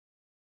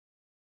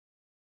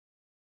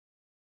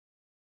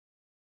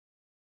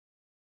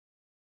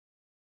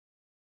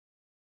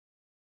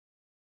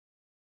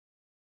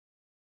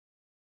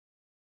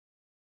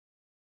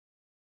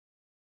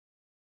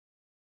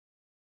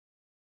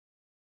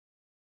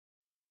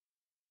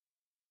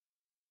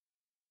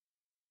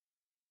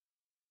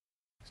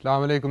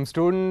Assalamu alaikum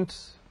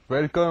students,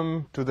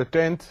 welcome to the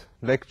 10th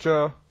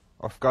lecture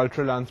of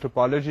Cultural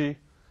Anthropology.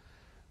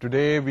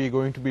 Today we're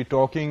going to be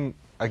talking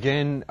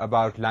again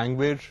about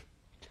language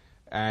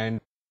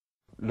and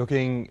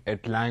looking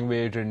at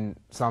language and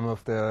some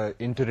of the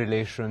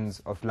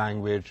interrelations of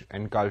language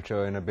and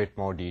culture in a bit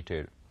more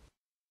detail.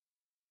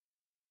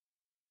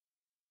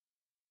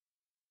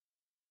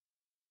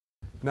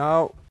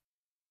 Now,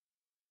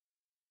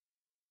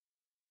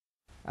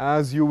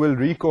 as you will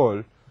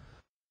recall,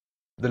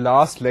 the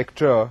last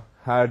lecture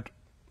had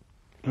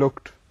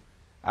looked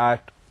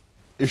at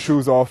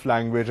issues of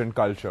language and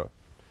culture.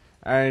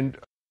 And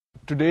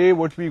today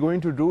what we're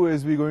going to do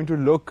is we're going to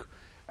look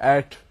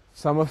at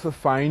some of the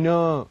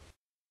finer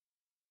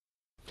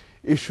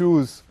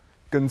issues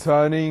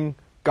concerning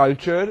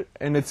culture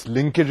and its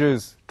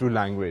linkages to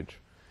language.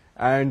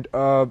 And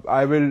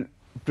I will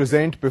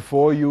present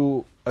before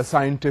you a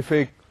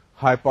scientific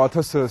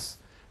hypothesis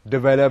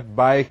developed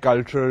by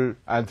cultural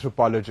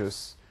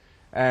anthropologists,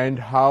 and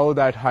how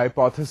that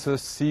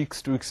hypothesis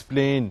seeks to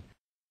explain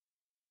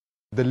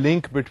the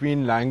link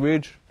between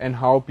language and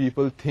how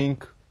people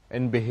think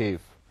and behave.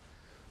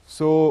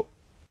 So,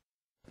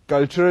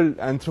 cultural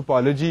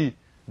anthropology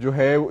جو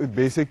ہے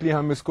basically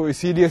ہم اس کو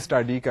اسی لیے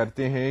study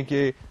کرتے ہیں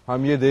کہ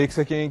ہم یہ دیکھ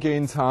سکیں کہ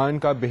انسان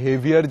کا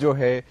بیہیویئر جو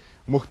ہے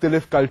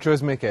مختلف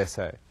کلچرز میں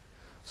کیسا ہے.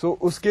 سو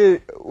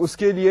اس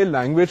کے لیے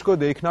لینگویج کو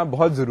دیکھنا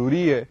بہت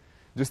ضروری ہے.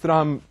 جس طرح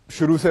ہم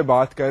شروع سے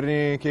بات کر رہے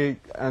ہیں کہ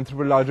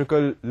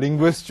اینتھروپولوجیکل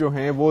لنگوسٹ جو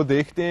ہیں وہ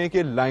دیکھتے ہیں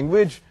کہ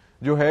لینگویج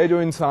جو ہے جو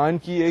انسان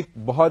کی ایک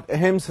بہت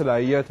اہم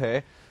صلاحیت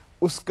ہے,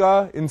 اس کا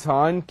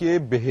انسان کے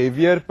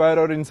بیہیویئر پر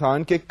اور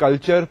انسان کے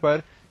کلچر پر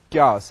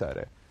کیا اثر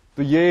ہے.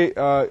 تو یہ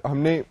ہم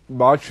نے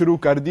بات شروع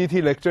کر دی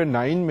تھی لیکچر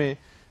 9 میں,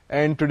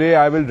 and today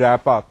I will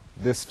wrap up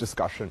this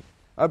discussion.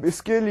 اب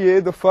اس کے لیے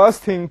the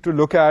first thing to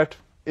look at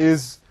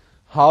is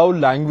how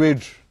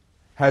language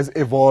has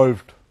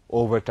evolved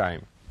over time,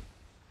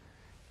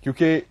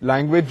 کیونکہ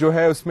لینگویج جو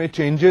ہے اس میں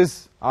چینجز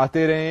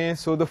آتے رہے ہیں.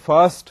 سو the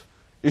first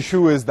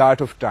issue is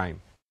that of time.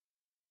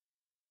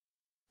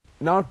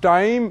 Now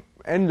time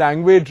and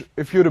language,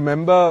 if you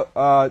remember,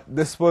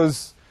 this was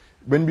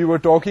when we were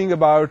talking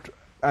about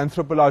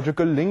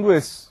anthropological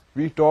linguists,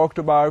 we talked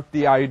about the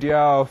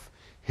idea of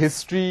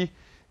history,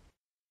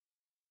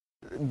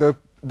 the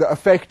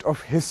effect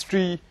of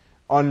history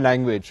on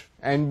language,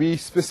 and we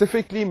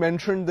specifically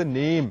mentioned the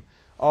name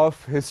of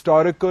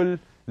historical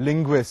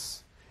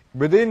linguists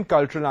within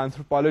cultural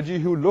anthropology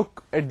who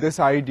look at this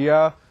idea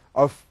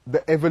of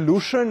the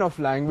evolution of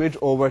language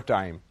over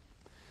time.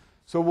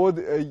 So وہ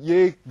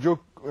یہ جو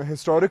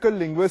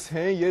historical linguists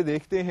ہیں یہ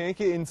دیکھتے ہیں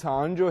کہ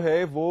انسان جو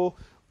ہے وہ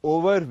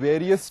over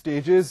various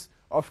stages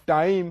of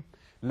time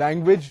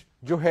language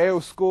جو ہے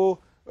اس کو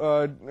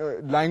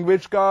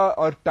لینگویج کا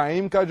اور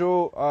ٹائم کا جو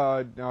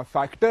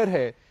فیکٹر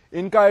ہے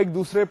ان کا ایک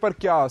دوسرے پر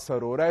کیا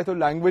اثر ہو رہا ہے. تو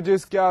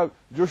لینگویجز کیا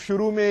جو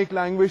شروع میں ایک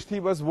لینگویج تھی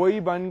بس وہی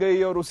بن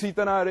گئی اور اسی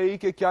طرح رہی,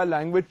 کہ کیا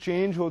لینگویج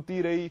چینج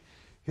ہوتی رہی,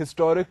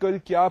 ہسٹوریکل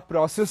کیا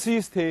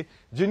پروسیسز تھے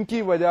جن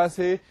کی وجہ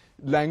سے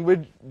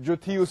لینگویج جو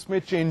تھی اس میں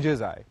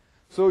چینجز آئے.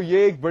 سو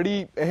یہ ایک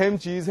بڑی اہم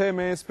چیز ہے,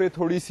 میں اس پہ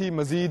تھوڑی سی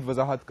مزید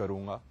وضاحت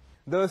کروں گا.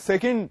 The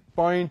second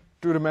point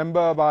to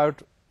remember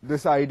about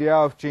this idea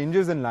of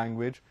changes in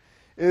language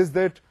is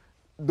that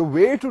the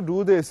way to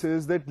do this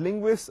is that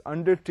linguists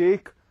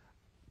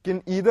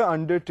can either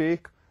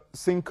undertake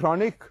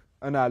synchronic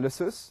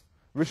analysis,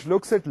 which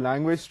looks at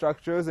language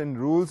structures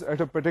and rules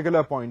at a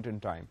particular point in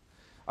time.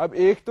 اب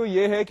ایک تو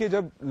یہ ہے کہ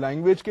جب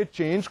language کے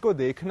change کو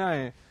دیکھنا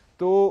ہے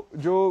تو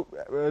جو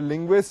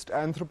لنگوسٹ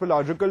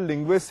اینتھروپولوجیکل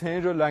لنگوسٹ ہیں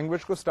جو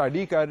لینگویج کو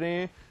اسٹڈی کر رہے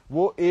ہیں,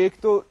 وہ ایک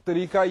تو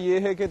طریقہ یہ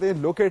ہے کہ دے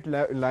لک ایٹ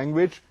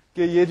لینگویج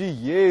کہ یہ جی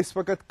یہ اس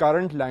وقت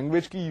کرنٹ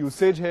لینگویج کی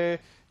یوسیج ہے,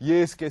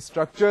 یہ اس کے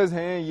اسٹرکچرز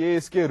ہیں, یہ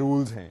اس کے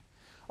رولز ہیں,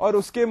 اور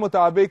اس کے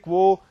مطابق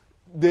وہ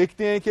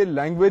دیکھتے ہیں کہ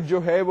لینگویج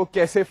جو ہے وہ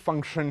کیسے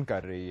فنکشن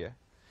کر رہی ہے.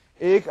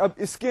 ایک اب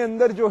اس کے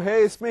اندر جو ہے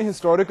اس میں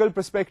ہسٹوریکل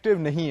پرسپیکٹو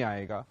نہیں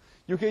آئے گا,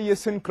 کیونکہ یہ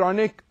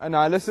سنکرونک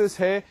انالیسس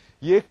ہے,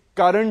 یہ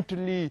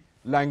کرنٹلی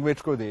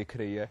لینگویج کو دیکھ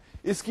رہی ہے.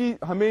 اس کی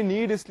ہمیں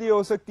نیڈ اس لیے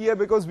ہو سکتی ہے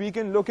because we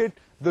can look at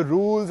the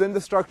rules and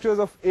the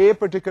structures of a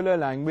particular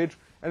language,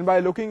 and by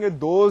looking at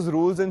those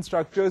rules and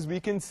structures we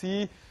can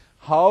see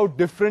how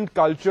different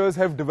cultures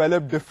have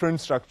developed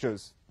different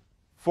structures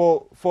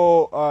for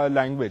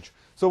language.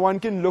 So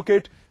one can look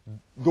at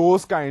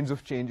those kinds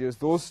of changes,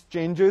 those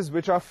changes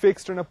which are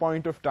fixed in a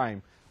point of time.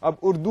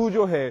 اب اردو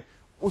جو ہے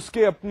اس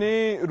کے اپنے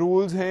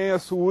rules ہیں,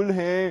 اصول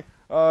ہیں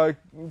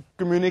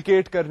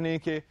communicate کرنے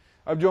کے.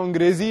 اب جو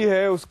انگریزی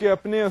ہے اس کے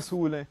اپنے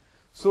اصول ہیں.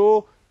 سو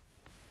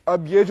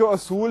اب یہ جو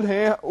اصول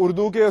ہیں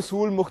اردو کے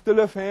اصول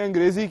مختلف ہیں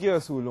انگریزی کے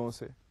اصولوں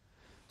سے.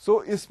 سو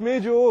اس میں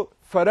جو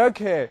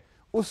فرق ہے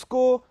اس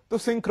کو تو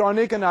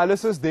سنکرونک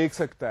انالیسس دیکھ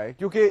سکتا ہے,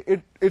 کیونکہ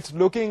اٹس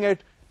لوکنگ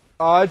ایٹ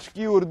آج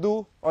کی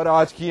اردو اور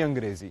آج کی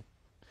انگریزی,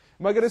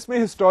 مگر اس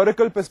میں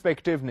ہسٹوریکل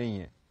پرسپیکٹو نہیں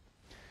ہے.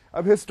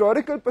 اب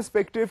ہسٹوریکل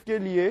پرسپیکٹو کے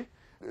لیے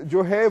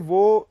جو ہے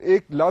وہ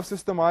ایک لفظ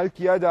استعمال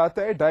کیا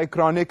جاتا ہے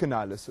ڈائیکرونک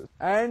analysis,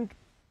 and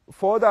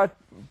for that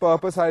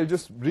purpose I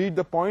just read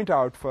the point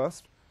out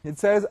first. It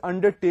says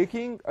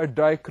undertaking a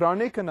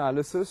diachronic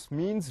analysis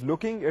means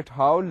looking at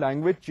how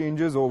language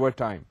changes over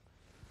time.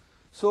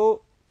 So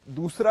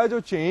دوسرا جو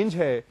چینج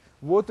ہے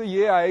وہ تو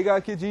یہ آئے گا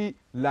کہ جی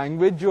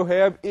لینگویج جو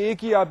ہے اب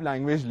ایک ہی آپ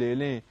لینگویج لے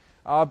لیں,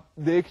 آپ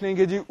دیکھ لیں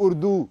کہ جی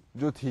اردو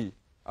جو تھی,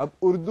 اب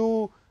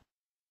اردو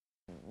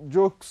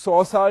جو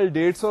 100 سال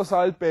 150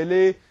 سال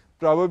پہلے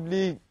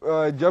پرابیبلی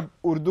جب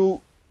اردو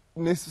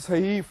نے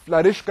صحیح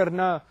فلرش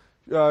کرنا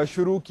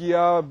شروع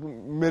کیا,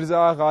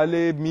 مرزا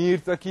غالب, میر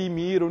تقی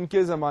میر, ان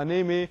کے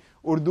زمانے میں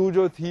اردو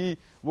جو تھی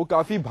وہ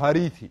کافی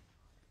بھاری تھی.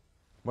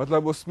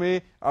 مطلب اس میں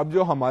اب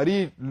جو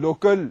ہماری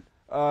لوکل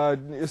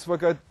اس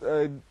وقت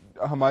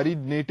ہماری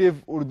نیٹو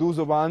اردو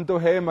زبان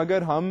تو ہے,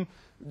 مگر ہم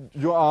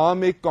جو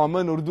عام ایک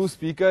کامن اردو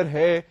اسپیکر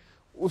ہے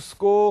اس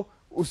کو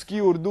اس کی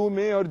اردو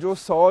میں اور جو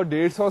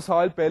 100-150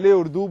 سال پہلے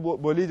اردو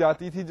بولی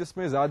جاتی تھی جس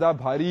میں زیادہ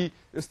بھاری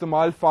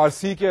استعمال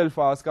فارسی کے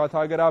الفاظ کا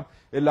تھا. اگر آپ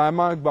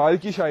علامہ اقبال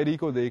کی شاعری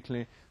کو دیکھ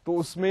لیں تو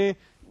اس میں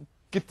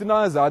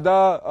کتنا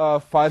زیادہ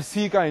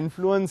فارسی کا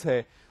انفلوئنس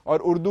ہے اور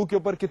اردو کے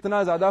اوپر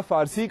کتنا زیادہ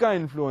فارسی کا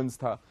انفلوئنس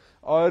تھا.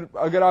 اور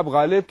اگر آپ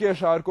غالب کے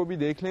اشعار کو بھی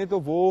دیکھ لیں تو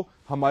وہ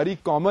ہماری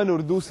کامن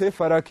اردو سے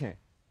فرق ہیں.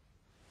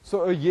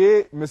 سو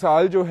یہ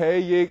مثال جو ہے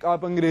یہ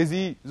آپ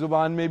انگریزی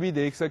زبان میں بھی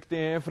دیکھ سکتے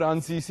ہیں,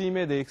 فرانسیسی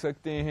میں دیکھ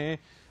سکتے ہیں,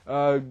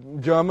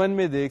 جرمن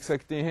میں دیکھ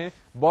سکتے ہیں.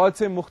 بہت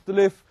سے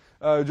مختلف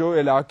جو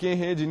علاقے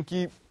ہیں جن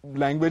کی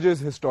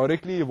لینگویجز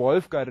ہسٹوریکلی ایوالو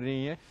کر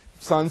رہی ہیں,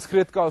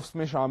 سنسکرت کا اس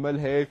میں شامل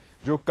ہے,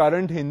 جو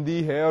کرنٹ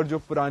ہندی ہے اور جو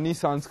پرانی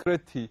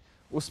سنسکرت تھی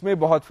اس میں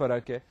بہت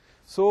فرق ہے.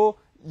 سو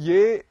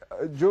یہ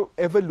جو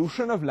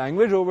evolution of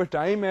language over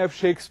time ہے, اب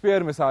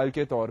شیکسپیئر مثال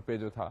کے طور پہ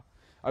جو تھا,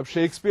 اب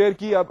شیکسپیئر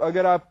کی اب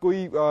اگر آپ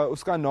کوئی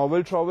اس کا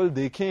ناول ٹراول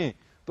دیکھیں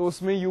تو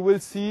اس میں یو ول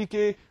سی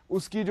کہ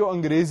اس کی جو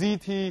انگریزی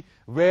تھی,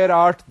 ویئر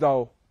آرٹ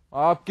داؤ,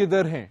 آپ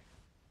کدھر ہیں,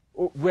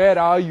 where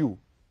are you,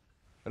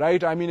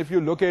 right. I mean if you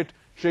look at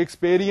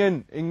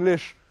شیکسپیرین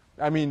English,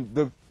 I main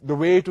the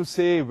way to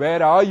say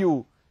where are you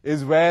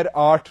is where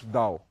art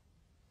thou.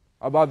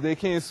 اب آپ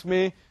دیکھیں اس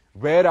میں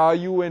where are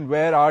you and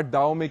where art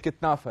thou میں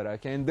کتنا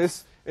فرق ہے, and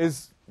this is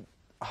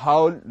how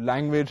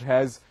language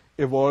has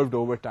evolved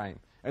over time,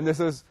 and this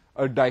is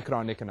a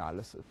diachronic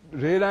analysis.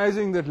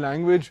 Realizing that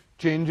language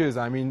changes,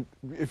 I mean,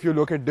 if you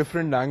look at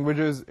different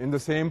languages in the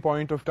same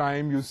point of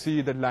time, you see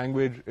that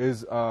language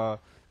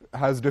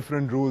has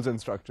different rules and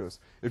structures.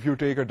 If you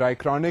take a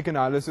diachronic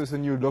analysis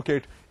and you look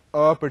at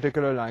a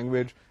particular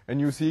language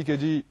and you see کہ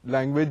جی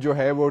language جو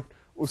ہے وہ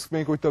اس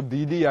میں کوئی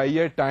تبدیلی آئی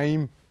ہے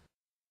time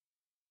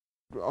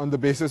on the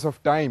basis of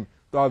time,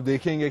 تو آپ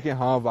دیکھیں گے کہ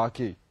ہاں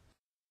واقعی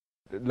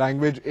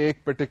لینگویج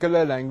ایک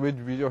پرٹیکولر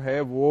لینگویج بھی جو ہے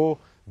وہ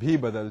بھی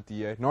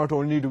بدلتی ہے. Not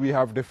only do we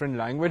have different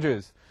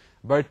languages,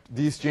 but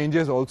these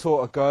changes also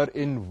occur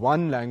in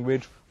one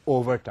language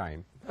over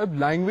time. اب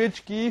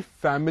لینگویج کی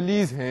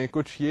فیملیز ہیں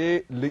کچھ, یہ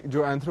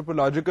جو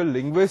اینتھروپولوجیکل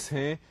لنگوسٹ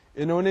ہیں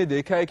انہوں نے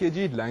دیکھا ہے کہ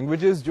جی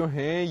لینگویجز جو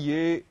ہیں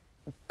یہ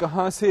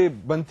کہاں سے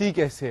بنتی,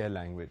 کیسے ہے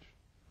لینگویج,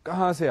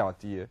 کہاں سے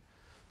آتی ہے.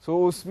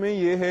 سو اس میں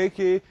یہ ہے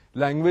کہ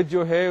لینگویج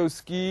جو ہے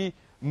اس کی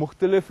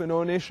مختلف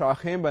انہوں نے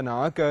شاخیں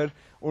بنا کر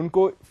ان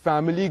کو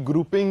فیملی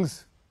گروپنگز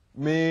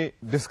میں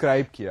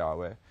ڈسکرائب کیا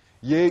ہوا ہے.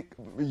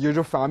 یہ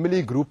جو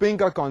فیملی گروپنگ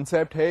کا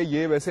کانسیپٹ ہے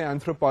یہ ویسے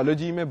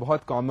اینتھروپولوجی میں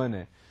بہت کامن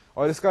ہے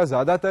اور اس کا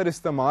زیادہ تر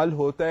استعمال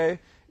ہوتا ہے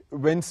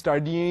when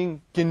studying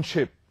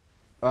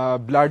kinship,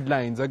 blood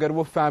lines. اگر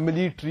وہ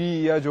فیملی ٹری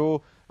یا جو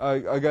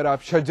اگر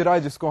آپ شجرا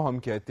جس کو ہم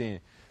کہتے ہیں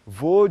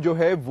وہ جو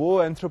ہے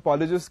وہ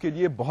اینتھروپولوجسٹ کے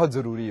لیے بہت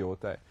ضروری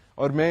ہوتا ہے,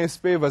 اور میں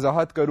اس پہ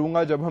وضاحت کروں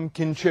گا جب ہم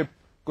کنشپ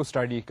کو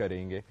اسٹڈی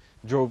کریں گے.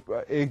 جو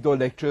 1-2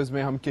 لیکچرز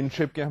میں ہم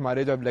کنشپ کے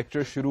ہمارے جب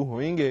لیکچر شروع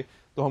ہوئیں گے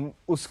تو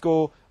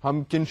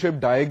ہم کنشپ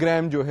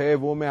ڈائیگرام جو ہے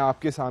وہ میں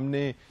آپ کے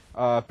سامنے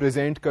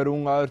پریزنٹ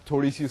کروں گا اور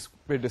تھوڑی سی اس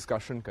پہ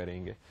ڈسکشن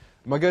کریں گے.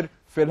 مگر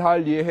فی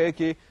الحال یہ ہے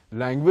کہ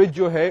لینگویج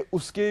جو ہے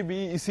اس کے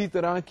بھی اسی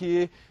طرح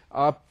کے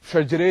آپ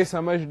شجرے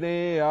سمجھ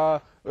لیں یا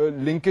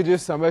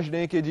لنکیجز سمجھ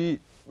لیں کہ جی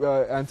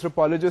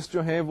اینتھروپولوجسٹ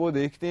جو ہیں وہ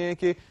دیکھتے ہیں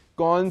کہ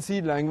کون سی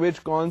لینگویج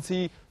کون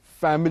سی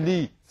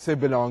فیملی سے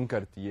بلانگ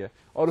کرتی ہے,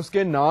 اور اس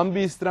کے نام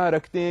بھی اس طرح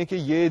رکھتے ہیں کہ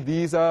یہ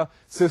these are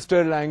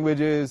sister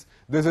languages,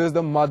 this is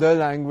the mother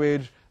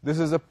language, this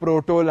is a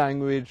proto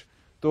language.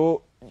 تو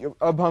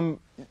اب ہم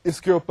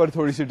اس کے اوپر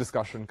تھوڑی سی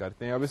ڈسکشن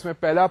کرتے ہیں. اب اس میں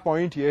پہلا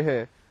پوائنٹ یہ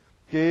ہے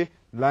کہ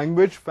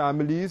language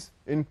families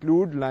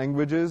include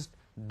languages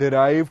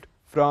derived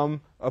from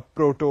a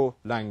proto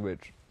language.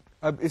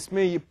 اب اس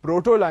میں یہ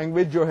پروٹو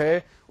لینگویج جو ہے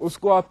اس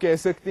کو آپ کہہ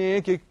سکتے ہیں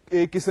کہ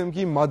ایک قسم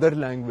کی مدر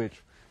لینگویج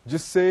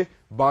جس سے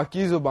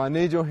باقی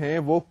زبانیں جو ہیں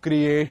وہ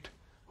کریٹ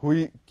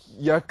ہوئی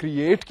یا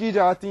کریٹ کی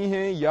جاتی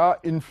ہیں یا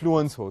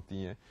انفلوئنس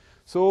ہوتی ہیں.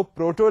 سو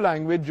پروٹو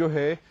لینگویج جو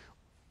ہے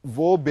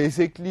وہ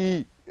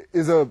basically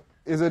is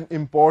an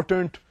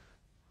important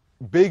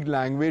big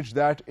language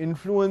that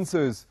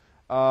influencers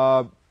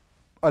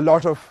a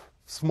lot of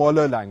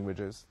smaller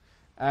languages,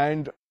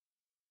 and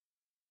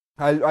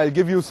I'll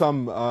give you some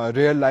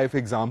real life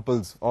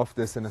examples of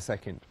this in a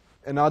second.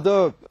 Another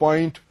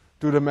point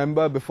to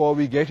remember before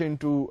we get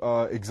into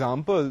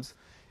examples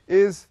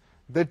is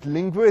that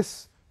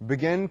linguists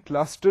began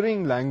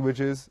clustering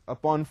languages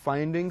upon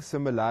finding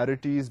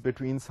similarities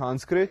between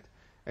Sanskrit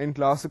and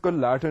classical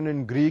Latin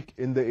and Greek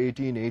in the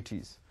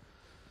 1880s.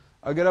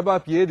 اگر اب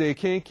آپ یہ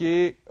دیکھیں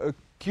کہ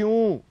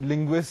کیوں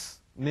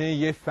linguist نے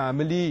یہ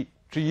family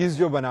trees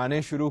جو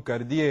بنانے شروع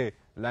کر دیے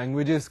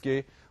لینگویجز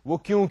کے، وہ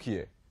کیوں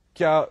کیے،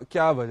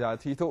 کیا وجہ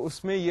تھی، تو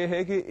اس میں یہ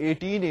ہے کہ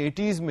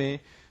 1880s میں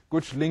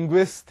کچھ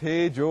لنگوسٹ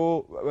تھے جو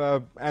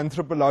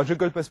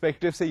اینتھروپولوجیکل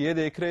پرسپیکٹو سے یہ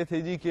دیکھ رہے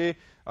تھے جی کہ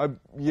اب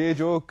یہ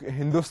جو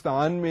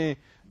ہندوستان میں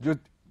جو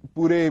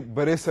پورے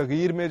برے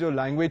صغیر میں جو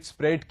لینگویج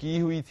اسپریڈ کی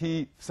ہوئی تھی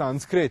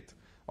سنسکرت،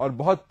 اور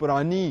بہت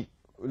پرانی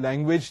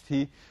لینگویج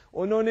تھی،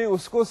 انہوں نے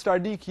اس کو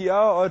اسٹڈی کیا،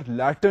 اور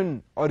لیٹن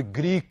اور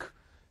گریک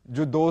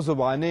جو دو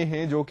زبانیں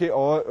ہیں جو کہ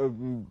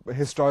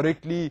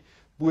ہسٹوریکلی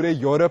پورے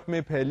یورپ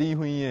میں پھیلی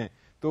ہوئی ہیں،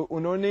 تو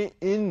انہوں نے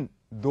ان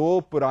دو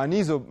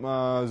پرانی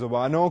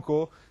زبانوں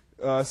کو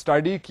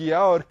اسٹڈی کیا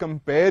اور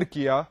کمپیئر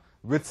کیا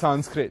وتھ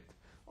سنسکرت،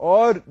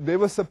 اور دے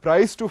ور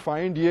سرپرائز ٹو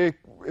فائنڈ، یہ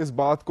اس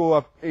بات کو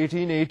اب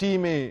 1880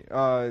 میں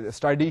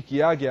اسٹڈی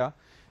کیا گیا،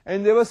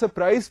 and they were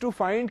surprise to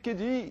find کہ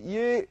جی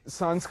یہ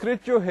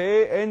سنسکرت جو ہے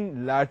اینڈ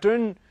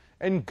لیٹن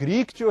اینڈ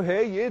گریک جو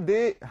ہے، یہ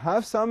they have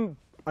some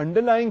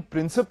انڈرلائنگ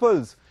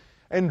principles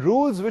and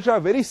rules which are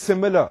very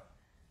similar.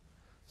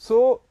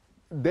 So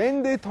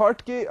then they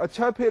thought کہ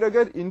اچھا پھر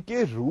اگر ان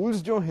کے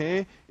رولز جو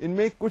ہیں ان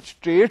میں کچھ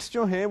ٹریٹس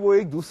جو ہیں وہ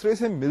ایک دوسرے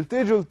سے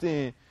ملتے جلتے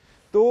ہیں،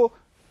 تو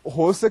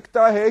ہو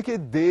سکتا ہے کہ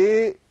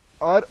they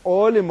are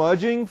all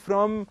emerging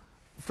from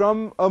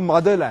a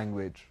mother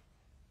language.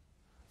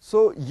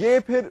 سو یہ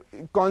پھر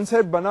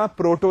کانسیپٹ بنا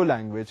پروٹو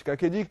لینگویج کا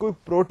کہ جی کوئی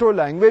پروٹو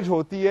لینگویج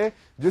ہوتی ہے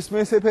جس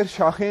میں سے پھر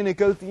شاخیں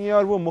نکلتی ہیں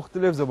اور وہ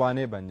مختلف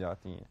زبانیں بن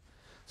جاتی ہیں.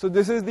 سو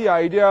دس از the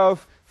idea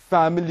of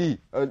family,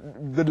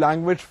 the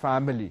language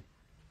family,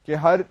 کہ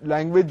ہر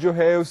لینگویج جو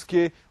ہے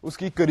اس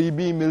کی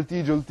قریبی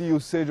ملتی جلتی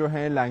اس سے جو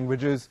ہیں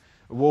لینگویجز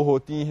وہ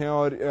ہوتی ہیں،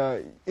 اور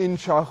ان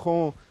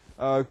شاخوں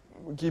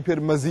کی پھر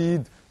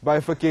مزید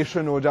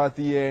بائیفیکیشن ہو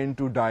جاتی ہے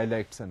انٹو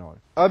ڈائلیکٹس اینڈ آل.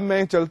 اب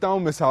میں چلتا ہوں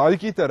مثال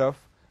کی طرف.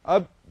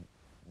 اب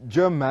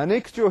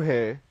جرمینک جو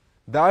ہے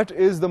that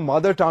is the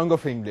mother tongue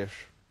of English.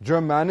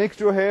 Germanic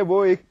جو ہے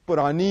وہ ایک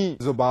پرانی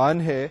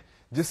زبان ہے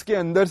جس کے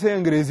اندر سے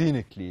انگریزی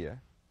نکلی ہے،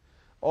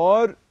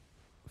 اور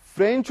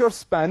فرینچ اور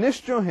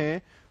اسپینش جو ہیں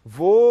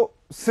وہ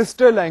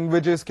سسٹر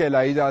لینگویجز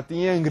کہلائی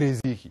جاتی ہیں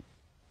انگریزی کی،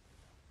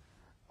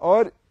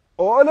 اور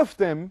all of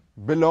them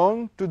belong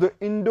to the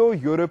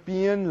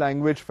Indo-European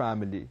language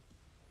family.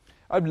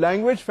 اب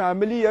لینگویج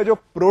فیملی یا جو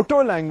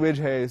پروٹو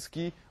لینگویج ہے اس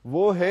کی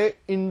وہ ہے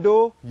انڈو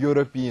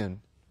یورپین.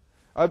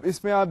 اب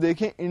اس میں آپ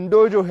دیکھیں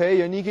انڈو جو ہے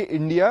یعنی کہ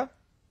انڈیا،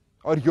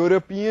 اور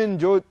یورپین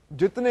جو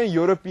جتنے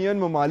یورپین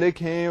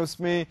ممالک ہیں اس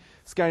میں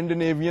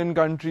اسکینڈینیوین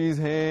کنٹریز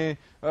ہیں،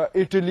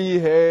 اٹلی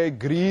ہے،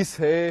 گریس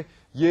ہے،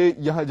 یہ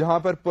یہاں جہاں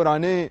پر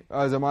پرانے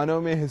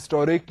زمانوں میں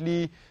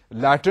ہسٹوریکلی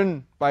لیٹن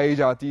پائی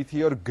جاتی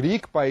تھی اور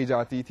گریک پائی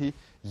جاتی تھی،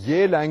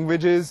 یہ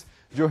لینگویجز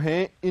جو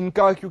ہیں ان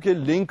کا کیونکہ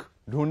لنک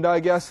ڈھونڈا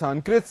گیا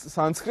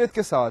سنسکرت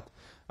کے ساتھ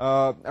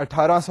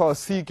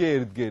 1880 کے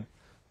ارد گرد،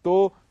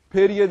 تو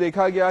پھر یہ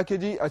دیکھا گیا کہ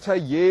جی اچھا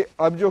یہ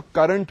اب جو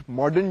کرنٹ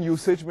ماڈرن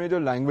یوسیج میں جو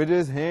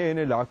لینگویجز ہیں ان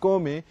علاقوں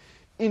میں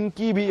ان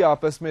کی بھی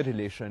آپس میں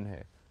ریلیشن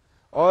ہے.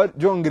 اور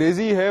جو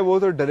انگریزی ہے وہ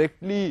تو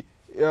ڈائریکٹلی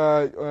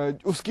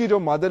اس کی جو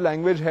مدر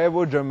لینگویج ہے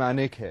وہ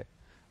جرمینک ہے،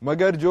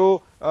 مگر جو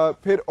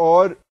پھر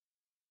اور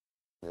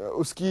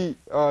اس کی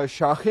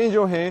شاخیں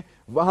جو ہیں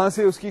وہاں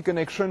سے اس کی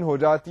کنیکشن ہو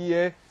جاتی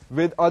ہے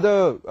with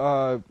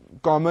other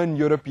common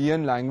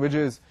European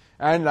languages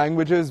and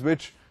languages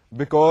which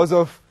because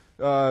of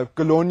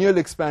colonial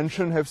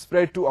expansion have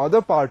spread to other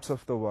parts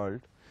of the world.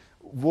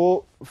 وہ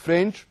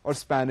فرینچ اور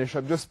اسپینش،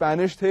 اب جو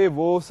اسپینش تھے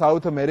وہ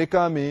ساؤتھ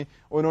امریکہ میں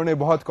انہوں نے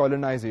بہت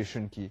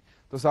کالونائزیشن کی،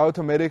 تو ساؤتھ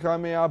امریکہ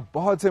میں آپ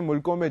بہت سے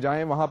ملکوں میں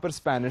جائیں وہاں پر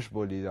اسپینش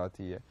بولی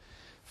جاتی ہے.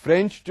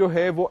 فرینچ جو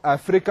ہے وہ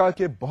افریقہ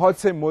کے بہت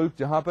سے ملک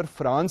جہاں پر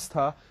فرانس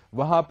تھا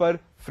وہاں پر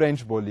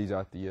فرینچ بولی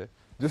جاتی ہے.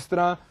 جس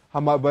طرح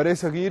ہم برے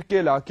صغیر کے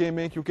علاقے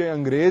میں کیونکہ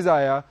انگریز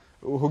آیا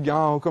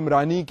یہاں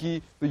حکمرانی کی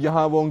تو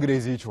یہاں وہ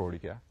انگریزی چھوڑ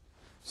گیا.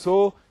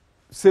 سو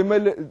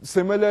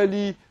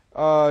similarly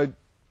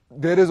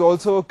there is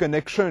also a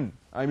connection.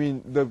 I mean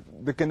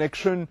the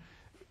connection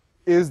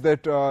is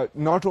that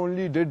not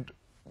only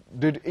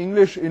did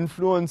English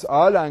influence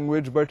our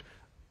language, but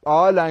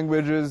our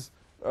languages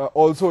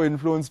also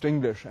influenced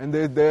English, and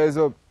there is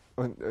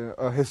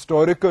a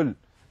historical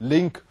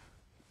link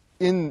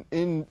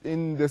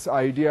in this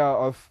idea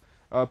of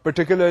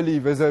particularly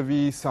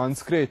vis-a-vis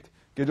Sanskrit,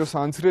 کہ جو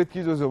سنسکرت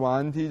کی جو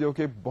زبان تھی جو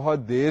کہ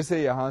بہت دیر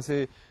سے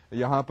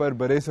یہاں پر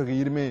برے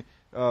صغیر میں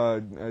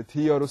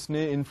تھی، اور اس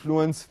نے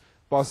انفلوئنس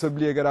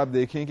پاسبلی اگر آپ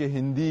دیکھیں کہ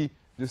ہندی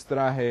جس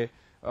طرح ہے،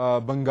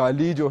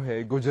 بنگالی جو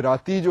ہے،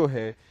 گجراتی جو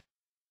ہے،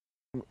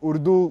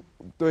 اردو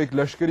تو ایک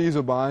لشکری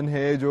زبان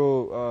ہے جو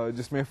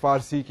جس میں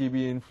فارسی کی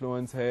بھی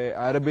انفلوئنس ہے،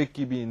 عربک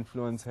کی بھی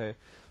انفلوئنس ہے.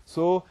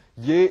 سو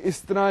یہ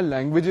اس طرح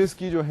لینگویجز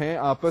کی جو ہیں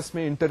آپس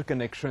میں انٹر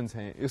کنیکشنز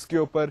ہیں. اس کے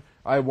اوپر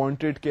آئی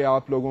وانٹیڈ کہ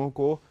آپ لوگوں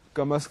کو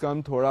کم از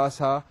کم تھوڑا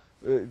سا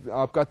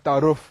آپ کا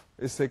تعارف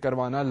اس سے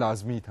کروانا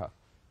لازمی تھا,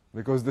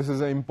 because this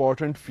is an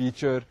important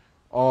feature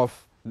of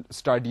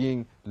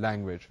studying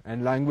language.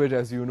 And language,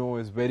 as you know,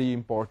 is very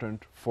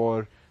important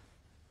for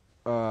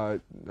a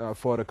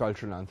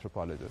cultural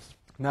anthropologist.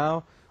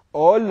 Now,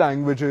 all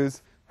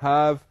languages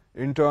have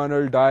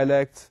internal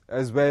dialects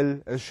as well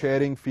as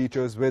sharing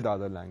features with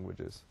other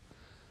languages.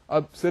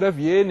 اب صرف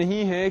یہ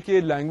نہیں ہے کہ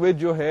language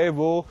جو ہے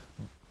وہ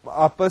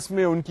آپس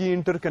میں ان کی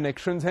انٹر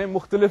کنیکشنز ہیں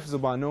مختلف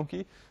زبانوں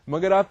کی,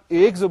 مگر آپ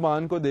ایک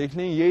زبان کو دیکھ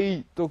لیں,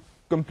 یہی تو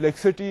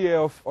کمپلیکسٹی ہے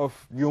of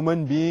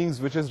human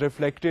beings which is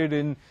reflected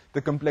in the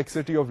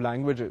complexity of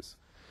languages.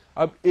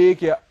 اب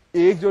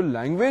ایک جو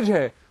لینگویج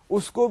ہے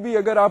اس کو بھی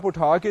اگر آپ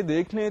اٹھا کے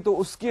دیکھ لیں تو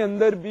اس کے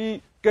اندر بھی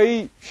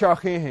کئی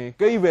شاخیں ہیں,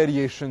 کئی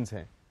ویریشنز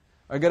ہیں.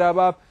 اگر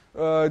آپ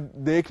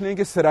دیکھ لیں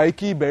کہ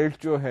سرائکی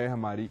بیلٹ جو ہے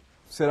ہماری,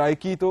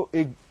 سرائکی تو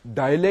ایک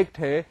ڈائلیکٹ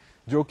ہے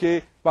جو کہ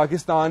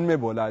پاکستان میں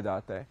بولا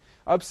جاتا ہے.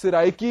 اب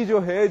سرائکی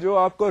جو ہے, جو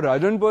آپ کو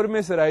راجن پور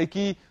میں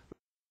سرائکی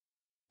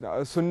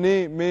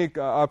سننے میں,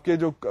 آپ کے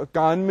جو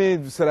کان میں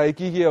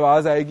سرائکی کی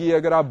آواز آئے گی,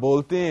 اگر آپ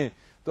بولتے ہیں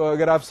تو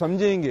اگر آپ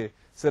سمجھیں گے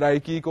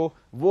سرائکی کو,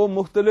 وہ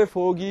مختلف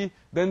ہوگی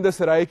دین دا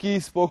سرائکی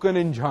اسپوکن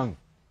ان جھنگ.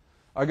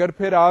 اگر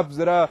پھر آپ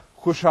ذرا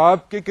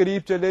خوشاب کے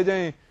قریب چلے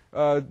جائیں,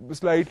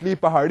 سلائٹلی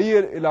پہاڑی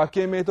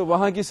علاقے میں, تو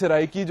وہاں کی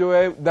سرائکی جو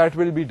ہے that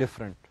will be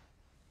different.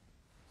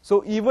 So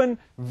even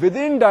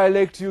within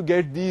dialects you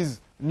get these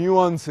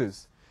nuances,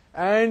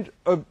 and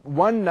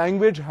one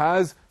language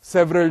has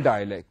several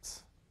dialects.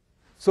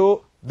 So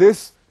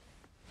this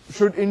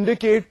should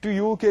indicate to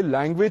you کہ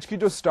language کی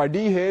جو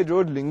study ہے,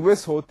 جو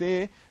linguists ہوتے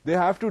ہیں, they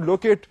have to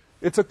look at,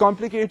 it's a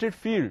complicated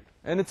field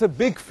and it's a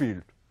big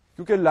field,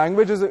 کیونکہ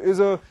language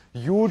is a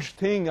huge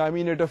thing. I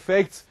mean, it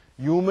affects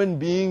human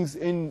beings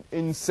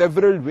in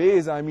several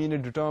ways. I mean,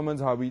 it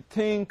determines how we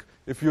think,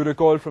 if you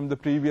recall from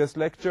the previous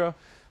lecture,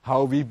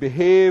 how we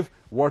behave,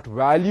 what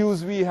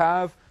values we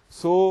have.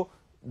 So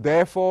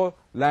therefore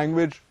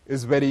language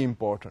is very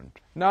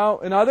important. Now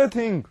another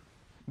thing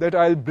that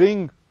I'll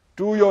bring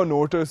to your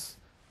notice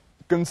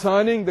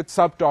concerning the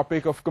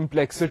subtopic of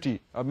complexity.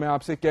 اب میں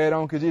آپ سے کہہ رہا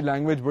ہوں کہ جی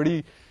language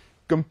بڑی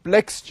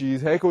complex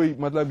چیز ہے, کوئی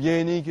مطلب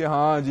یہ نہیں کہ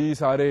ہاں جی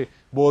سارے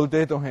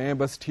بولتے تو ہیں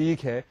بس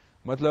ٹھیک ہے.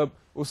 مطلب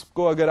اس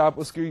کو اگر آپ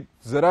اس کی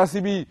ذرا سی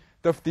بھی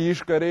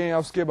تفتیش کریں یا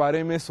اس کے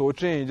بارے میں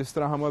سوچیں جس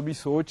طرح ہم ابھی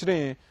سوچ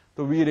رہے ہیں,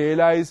 تو وی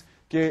ریئلائز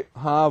کہ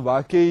ہاں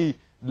واقعی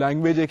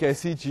لینگویج ایک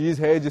ایسی چیز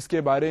ہے جس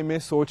کے بارے میں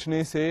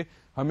سوچنے سے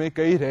ہمیں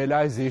کئی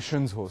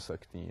ریئلائزیشنز ہو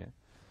سکتی ہیں.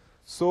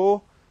 سو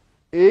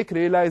ایک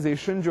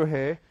ریئلائزیشن جو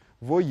ہے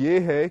وہ یہ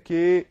ہے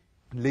کہ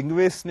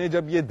لنگوسٹ نے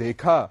جب یہ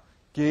دیکھا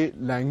کہ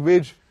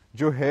لینگویج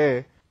جو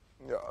ہے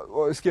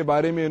اس کے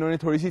بارے میں انہوں نے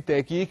تھوڑی سی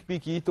تحقیق بھی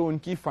کی, تو ان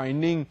کی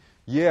فائنڈنگ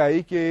یہ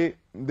آئی کہ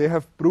they have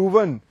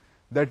proven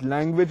that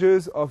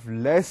languages of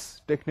less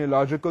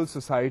technological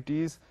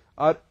societies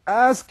are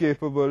as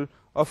capable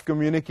of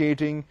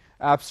communicating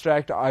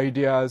abstract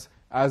ideas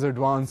as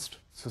advanced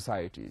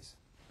societies.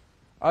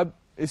 اب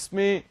اس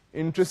میں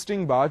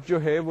انٹرسٹنگ بات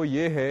جو ہے وہ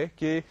یہ ہے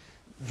کہ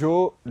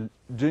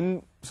جن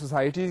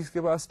سوسائٹیز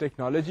کے پاس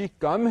ٹیکنالوجی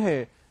کم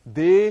ہے,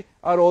 they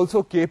are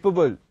also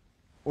capable,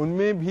 ان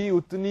میں بھی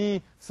اتنی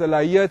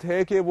صلاحیت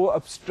ہے کہ وہ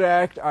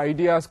ابسٹریکٹ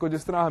آئیڈیاز کو,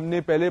 جس طرح ہم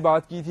نے پہلے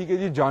بات کی تھی کہ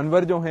جی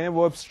جانور جو ہیں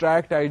وہ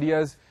ابسٹریکٹ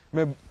آئیڈیاز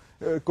میں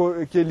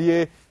کے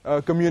لیے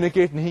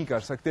کمیونیکیٹ نہیں کر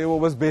سکتے, وہ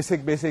بس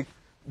بیسک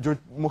جو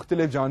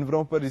مختلف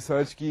جانوروں پر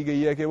ریسرچ کی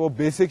گئی ہے کہ وہ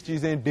بیسک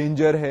چیزیں,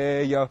 ڈینجر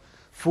ہے یا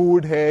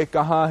فوڈ ہے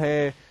کہاں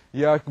ہے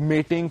یا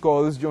میٹنگ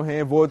کالز جو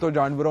ہیں وہ تو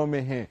جانوروں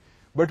میں ہیں,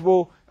 بٹ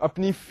وہ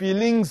اپنی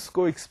فیلنگز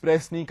کو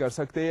ایکسپریس نہیں کر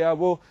سکتے, یا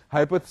وہ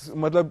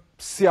مطلب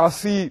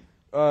سیاسی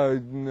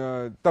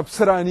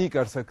تبصرہ نہیں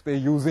کر سکتے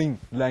یوزنگ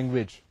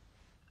لینگویج.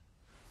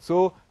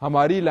 سو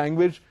ہماری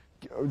لینگویج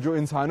جو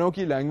انسانوں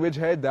کی لینگویج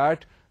ہے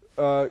that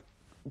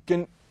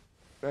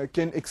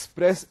can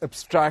express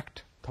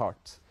abstract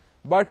thoughts,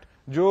 but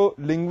جو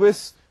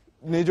لنگوسٹ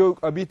نے جو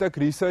ابھی تک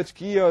ریسرچ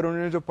کی ہے اور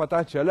انہوں نے جو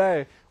پتا چلا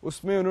ہے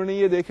اس میں انہوں نے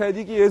یہ دیکھا ہے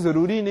جی کہ یہ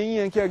ضروری نہیں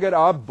ہے کہ اگر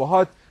آپ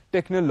بہت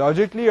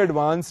ٹیکنالوجیکلی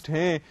ایڈوانسڈ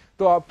ہیں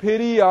تو آپ پھر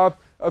ہی آپ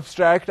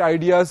ابسٹریکٹ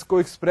آئیڈیاز کو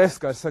ایکسپریس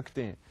کر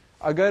سکتے ہیں.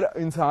 اگر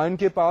انسان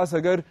کے پاس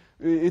اگر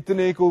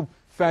اتنے کو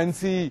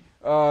فینسی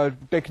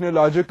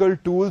ٹیکنالوجیکل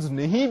ٹولز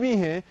نہیں بھی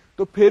ہیں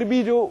تو پھر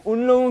بھی جو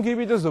ان لوگوں کی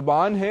بھی جو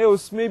زبان ہے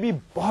اس میں بھی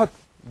بہت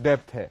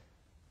ڈیپتھ ہے.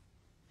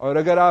 اور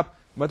اگر آپ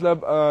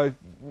مطلب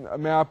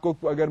میں آپ کو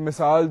اگر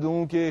مثال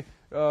دوں کہ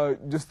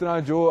جس طرح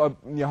جو اب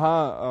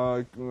یہاں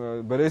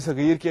برے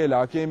صغیر کے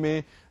علاقے میں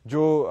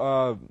جو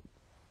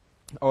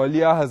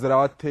اولیاء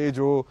حضرات تھے,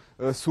 جو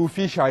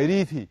صوفی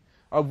شاعری تھی,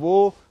 اب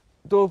وہ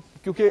تو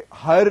کیونکہ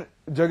ہر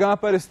جگہ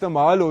پر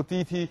استعمال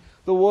ہوتی تھی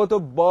تو وہ تو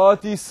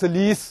بہت ہی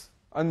سلیس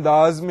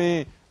انداز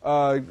میں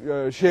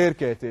شعر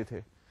کہتے تھے,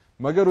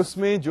 مگر اس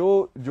میں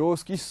جو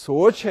اس کی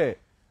سوچ ہے,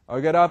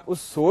 اگر آپ اس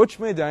سوچ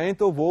میں جائیں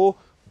تو وہ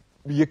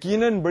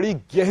یقیناً بڑی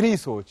گہری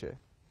سوچ ہے.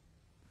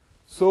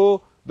 سو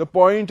the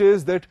point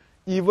is that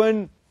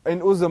even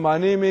اس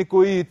زمانے میں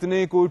کوئی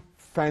اتنے کوئی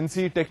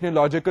فینسی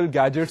ٹیکنالوجیکل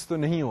گیجٹس تو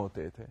نہیں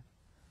ہوتے تھے.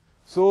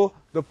 سو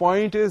the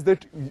point is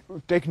that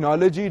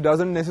technology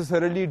doesn't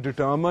necessarily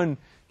determine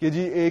کہ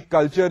جی ایک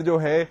کلچر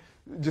جو ہے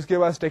جس کے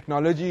پاس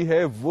ٹیکنالوجی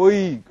ہے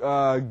وہی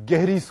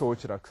گہری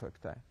سوچ رکھ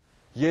سکتا ہے.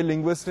 یہ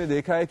لنگوسٹ نے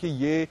دیکھا ہے کہ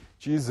یہ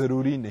چیز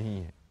ضروری نہیں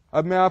ہے.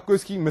 اب میں آپ کو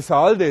اس کی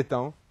مثال دیتا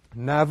ہوں.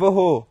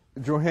 نیوہو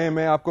جو ہیں,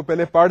 میں آپ کو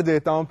پہلے پڑھ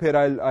دیتا ہوں, پھر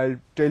I'll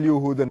tell you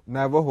who the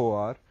Navajo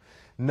are.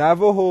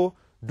 Navajo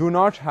do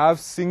not have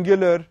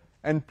singular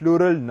and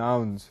plural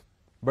nouns,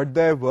 but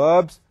their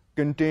verbs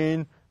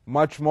contain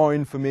much more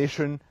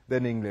information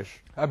than English.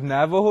 اب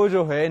Navajo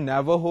جو ہے,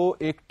 Navajo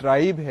ایک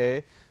ٹرائب ہے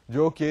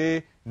جو کہ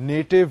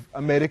نیٹو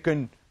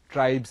امریکن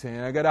ٹرائبس ہیں.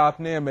 اگر آپ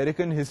نے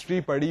امریکن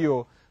ہسٹری پڑھی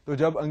ہو تو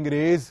جب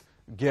انگریز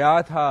گیا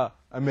تھا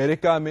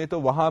امریکہ میں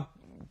تو وہاں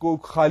کو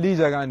خالی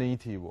جگہ نہیں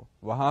تھی.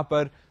 وہاں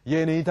پر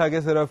یہ نہیں تھا کہ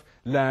صرف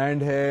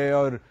لینڈ ہے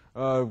اور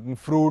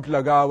فروٹ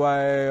لگا ہوا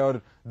ہے اور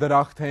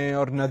درخت ہیں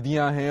اور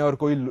ندیاں ہیں اور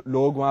کوئی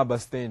لوگ وہاں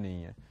بستے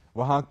نہیں ہیں.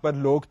 وہاں پر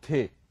لوگ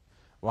تھے.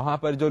 وہاں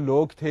پر جو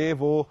لوگ تھے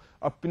وہ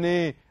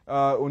اپنے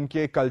ان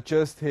کے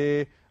کلچرز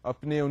تھے,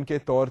 اپنے ان کے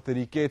طور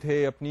طریقے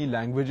تھے, اپنی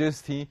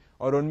لینگویجز تھیں,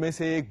 اور ان میں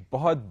سے ایک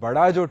بہت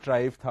بڑا جو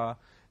ٹرائب تھا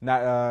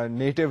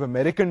نیٹو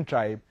امریکن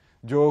ٹرائب,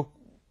 جو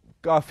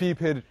کافی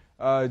پھر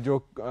جو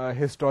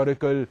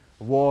ہسٹوریکل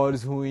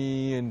وارز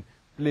ہوئیں,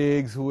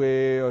 پلیگز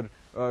ہوئے,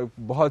 اور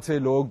بہت سے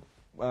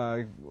لوگ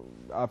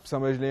آپ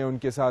سمجھ لیں ان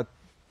کے ساتھ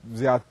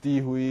زیادتی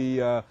ہوئی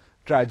یا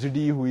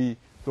ٹریجڈی ہوئی,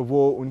 تو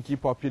وہ ان کی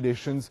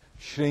پاپولیشنز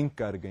شرنک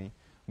کر گئیں.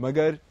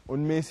 مگر ان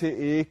میں سے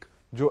ایک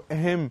جو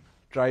اہم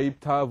ٹرائب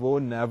تھا وہ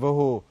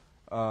نیوہو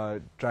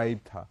ٹرائب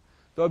تھا.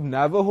 تو اب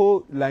نیوہو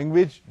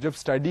لینگویج جب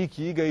اسٹڈی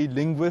کی گئی,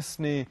 لنگوسٹ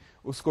نے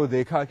اس کو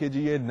دیکھا کہ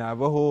جی یہ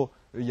نیوہو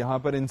یہاں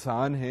پر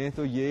انسان ہیں,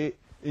 تو یہ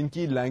ان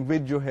کی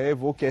لینگویج جو ہے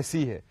وہ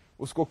کیسی ہے,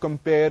 اس کو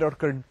کمپیئر اور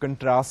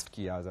کنٹراسٹ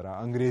کیا ذرا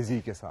انگریزی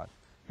کے ساتھ,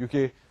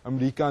 کیونکہ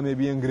امریکہ میں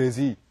بھی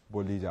انگریزی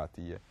بولی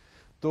جاتی ہے.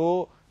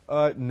 تو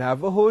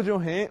نیوہو جو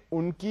ہیں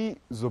ان کی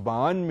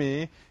زبان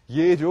میں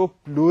یہ جو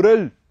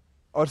پلورل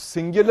اور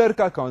سنگولر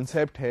کا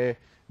کانسیپٹ ہے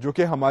جو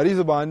کہ ہماری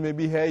زبان میں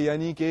بھی ہے,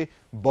 یعنی کہ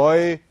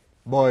boy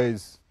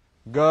boys,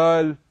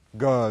 girl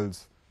girls,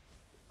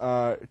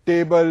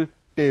 table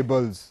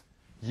tables,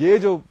 یہ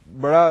جو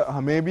بڑا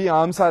ہمیں بھی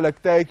عام سا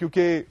لگتا ہے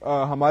کیونکہ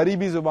ہماری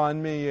بھی زبان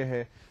میں یہ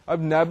ہے.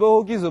 اب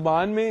نیوہو کی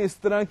زبان میں اس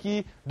طرح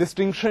کی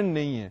ڈسٹنکشن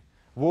نہیں ہے,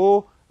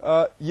 وہ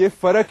یہ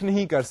فرق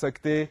نہیں کر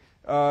سکتے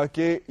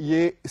کہ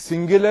یہ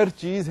سنگولر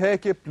چیز ہے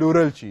کہ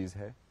پلورل چیز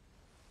ہے.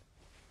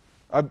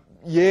 اب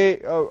یہ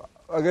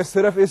اگر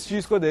صرف اس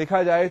چیز کو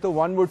دیکھا جائے تو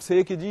ون وڈ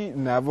سے کہ جی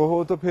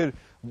نیوہو تو پھر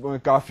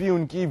کافی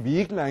ان کی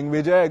ویک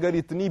لینگویج ہے. اگر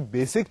اتنی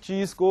بیسک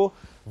چیز کو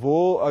وہ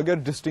اگر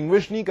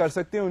ڈسٹنگوش نہیں کر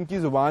سکتے, ان کی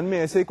زبان میں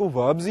ایسے کوئی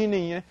وربز ہی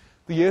نہیں ہے,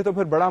 تو یہ تو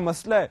پھر بڑا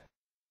مسئلہ ہے.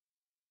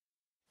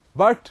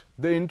 But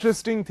the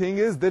interesting thing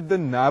is that the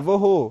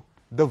نیوہو,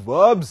 the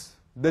verbs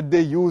that they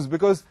use,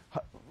 because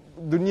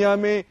دنیا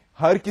میں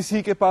ہر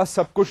کسی کے پاس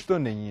سب کچھ تو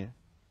نہیں ہے.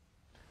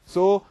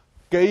 سو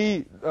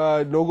کئی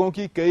لوگوں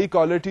کی کئی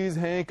کوالٹیز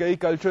ہیں, کئی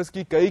کلچرز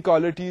کی کئی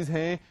کوالٹیز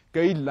ہیں,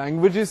 کئی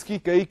لینگویجز کی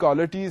کئی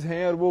کوالٹیز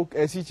ہیں, اور وہ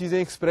ایسی چیزیں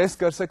ایکسپریس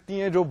کر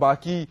سکتی ہیں جو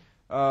باقی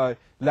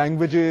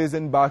لینگویجز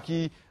اینڈ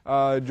باقی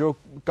جو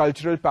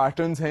کلچرل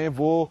پیٹرنز ہیں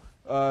وہ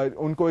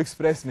ان کو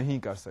ایکسپریس نہیں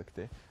کر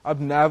سکتے.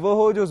 اب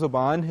نیوہو جو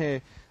زبان ہے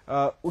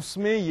اس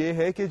میں یہ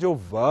ہے کہ جو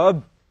ورب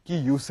کی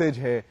یوسیج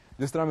ہے,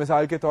 جس طرح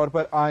مثال کے طور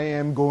پر آئی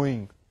ایم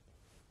گوئنگ,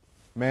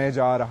 میں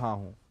جا رہا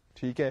ہوں,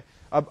 ٹھیک ہے.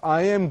 اب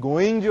آئی ایم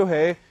گوئنگ جو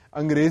ہے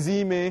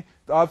انگریزی میں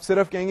تو آپ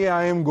صرف کہیں گے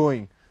آئی ایم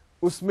گوئنگ.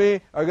 اس میں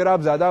اگر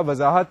آپ زیادہ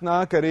وضاحت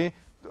نہ کریں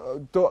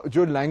تو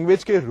جو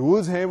لینگویج کے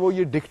رولز ہیں وہ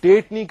یہ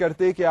ڈکٹیٹ نہیں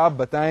کرتے کہ آپ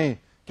بتائیں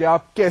کہ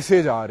آپ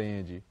کیسے جا رہے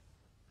ہیں. جی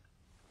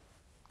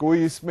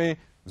کوئی اس میں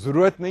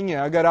ضرورت نہیں ہے.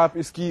 اگر آپ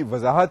اس کی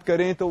وضاحت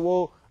کریں تو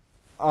وہ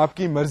آپ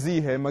کی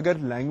مرضی ہے, مگر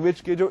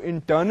لینگویج کے جو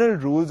انٹرنل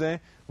رولز ہیں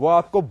وہ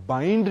آپ کو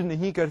بائنڈ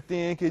نہیں کرتے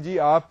ہیں کہ جی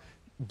آپ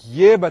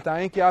یہ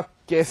بتائیں کہ آپ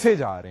کیسے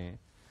جا رہے ہیں.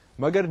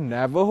 مگر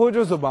نیوہو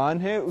جو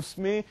زبان ہے اس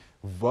میں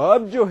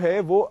ورب جو ہے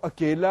وہ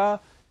اکیلا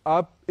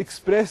آپ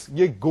ایکسپریس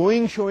یہ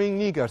گوئنگ شوئنگ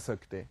نہیں کر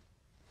سکتے.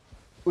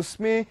 اس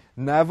میں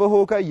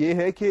نیوہو کا یہ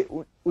ہے کہ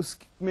اس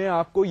میں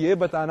آپ کو یہ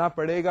بتانا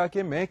پڑے گا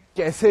کہ میں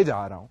کیسے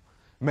جا رہا ہوں,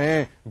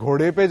 میں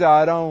گھوڑے پہ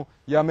جا رہا ہوں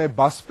یا میں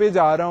بس پہ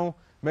جا رہا ہوں,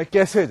 میں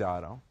کیسے جا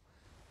رہا ہوں.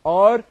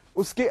 اور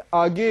اس کے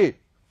آگے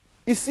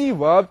اسی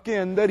ورب کے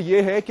اندر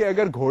یہ ہے کہ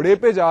اگر گھوڑے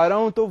پہ جا رہا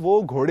ہوں تو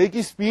وہ گھوڑے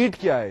کی سپیڈ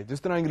کیا ہے,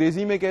 جس طرح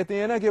انگریزی میں کہتے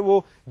ہیں نا کہ وہ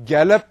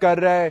گیلپ کر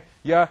رہا ہے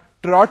یا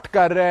ٹراٹ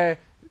کر رہا ہے,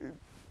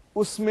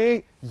 اس میں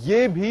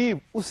یہ بھی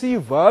اسی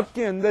ورب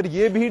کے اندر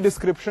یہ بھی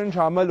ڈسکرپشن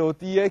شامل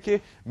ہوتی ہے کہ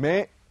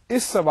میں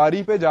اس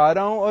سواری پہ جا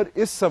رہا ہوں اور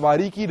اس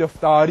سواری کی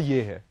رفتار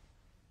یہ ہے.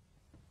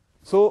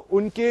 سو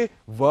ان کے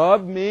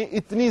ورب میں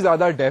اتنی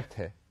زیادہ ڈیپتھ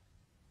ہے.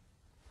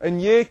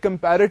 اینڈ یہ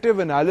کمپیریٹو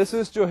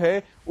انالیسس جو ہے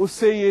اس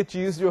سے یہ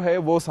چیز جو ہے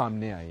وہ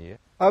سامنے آئی ہے.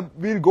 اب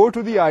well go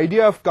to the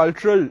idea of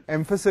cultural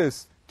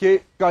emphasis کہ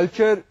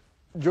کلچر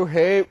جو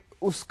ہے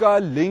اس کا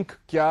لنک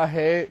کیا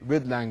ہے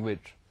ود لینگویج.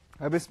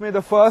 اب اس میں the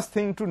first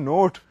thing to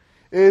note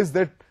is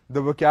that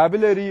the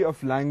vocabulary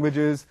of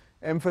languages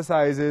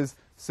emphasizes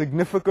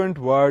significant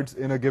words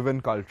in a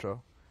given culture.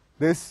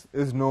 This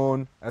is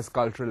known as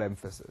cultural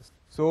emphasis.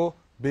 So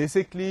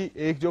basically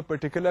ایک جو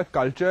particular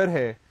culture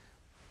ہے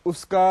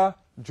اس کا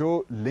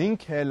جو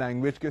link ہے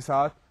language کے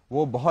ساتھ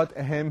وہ بہت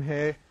اہم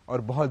ہے اور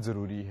بہت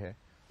ضروری ہے.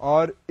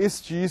 اور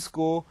اس چیز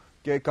کو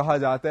کہا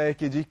جاتا ہے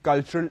کہ جی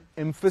کلچرل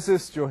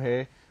ایمفیسس جو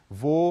ہے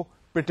وہ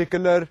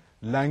پرٹیکولر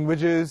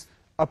لینگویجز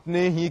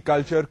اپنے ہی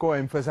کلچر کو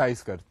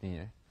ایمفیسائز کرتی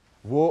ہیں.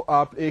 وہ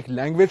آپ ایک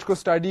لینگویج کو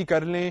اسٹڈی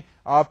کر لیں,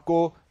 آپ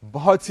کو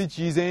بہت سی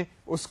چیزیں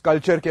اس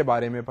کلچر کے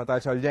بارے میں پتہ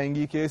چل جائیں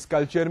گی کہ اس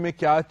کلچر میں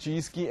کیا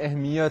چیز کی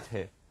اہمیت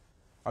ہے.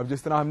 اب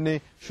جس طرح ہم نے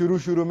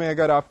شروع میں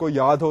اگر آپ کو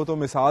یاد ہو تو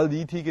مثال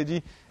دی تھی کہ جی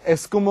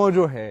ایسکمو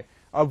جو ہے,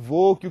 اب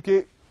وہ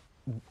کیونکہ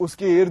اس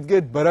کے ارد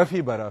گرد برف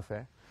ہی برف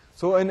ہے,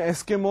 سو N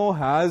ایسکمو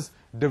has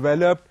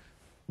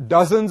developed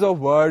dozens of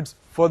words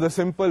for the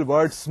simple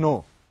word سنو,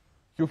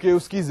 کیونکہ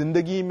اس کی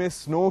زندگی میں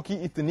سنو کی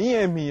اتنی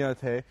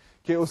اہمیت ہے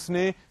کہ اس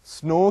نے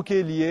سنو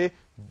کے لیے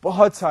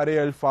بہت سارے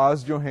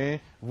الفاظ جو ہیں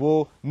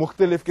وہ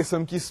مختلف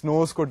قسم کی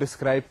سنوز کو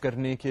ڈسکرائب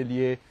کرنے کے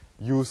لیے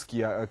یوز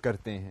کیا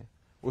کرتے ہیں.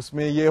 اس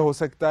میں یہ ہو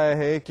سکتا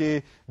ہے کہ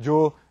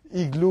جو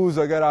ایگلوز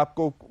اگر آپ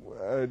کو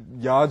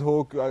یاد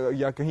ہو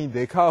یا کہیں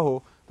دیکھا ہو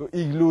تو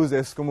ایگلوز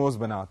ایسکموز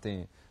بناتے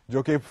ہیں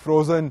جو کہ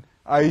فروزن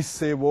آئس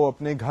سے وہ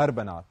اپنے گھر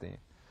بناتے ہیں.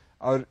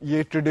 اور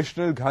یہ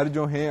ٹریڈیشنل گھر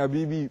جو ہیں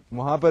ابھی بھی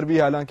وہاں پر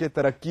بھی حالانکہ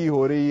ترقی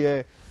ہو رہی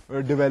ہے,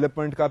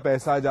 ڈیولپمنٹ کا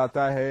پیسہ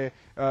جاتا ہے,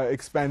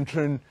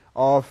 expansion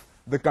of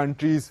the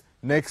countries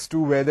next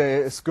to where the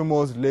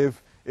ایسکموز leave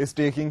is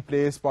taking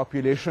place,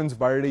 populations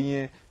بڑھ رہی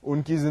ہیں,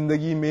 ان کی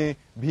زندگی میں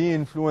بھی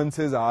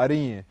انفلوئنسز آ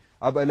رہی ہیں.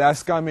 اب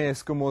الاسکا میں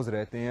ایسکموز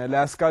رہتے ہیں.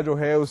 الاسکا جو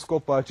ہے اس کو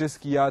پرچیز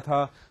کیا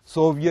تھا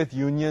سوویت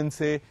یونین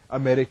سے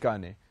امریکہ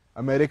نے.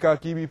 امریکہ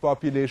کی بھی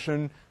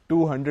پاپولیشن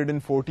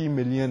 240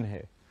 ملین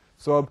ہے.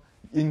 سو اب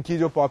ان کی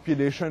جو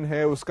پاپولیشن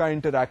ہے اس کا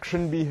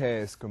انٹریکشن بھی ہے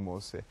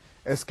ایسکموز سے.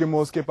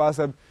 ایسکموز کے پاس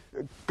اب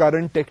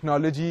کرنٹ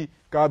ٹیکنالوجی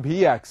کا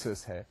بھی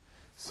ایکسس ہے.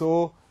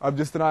 سو اب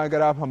جس طرح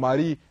اگر آپ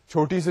ہماری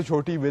چھوٹی سے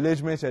چھوٹی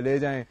ولیج میں چلے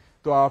جائیں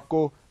تو آپ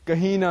کو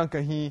کہیں نہ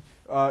کہیں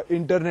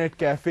انٹرنیٹ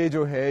کیفے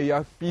جو ہے یا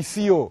پی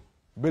سی او,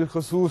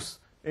 بالخصوص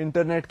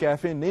انٹرنیٹ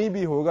کیفے نہیں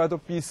بھی ہوگا تو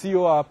پی سی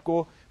او آپ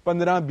کو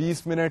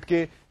 15-20 منٹ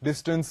کے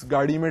ڈسٹینس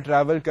گاڑی میں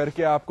ٹریول کر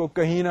کے آپ کو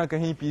کہیں نہ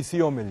کہیں پی سی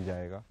او مل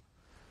جائے گا.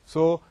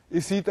 سو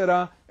اسی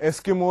طرح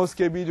ایسکموز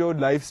کے بھی جو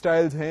لائف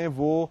سٹائلز ہیں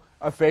وہ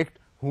افیکٹ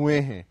ہوئے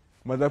ہیں.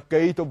 مطلب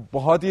کئی تو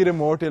بہت ہی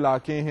ریموٹ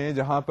علاقے ہیں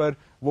جہاں پر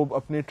وہ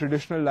اپنے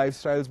ٹریڈیشنل لائف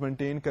سٹائلز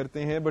مینٹین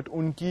کرتے ہیں, بٹ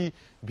ان کی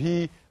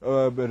بھی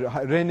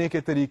رہنے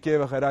کے طریقے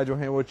وغیرہ جو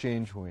ہیں وہ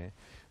چینج ہوئے ہیں.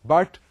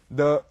 بٹ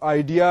دا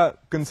آئیڈیا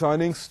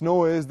کنسرننگ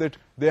سنو is that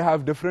they have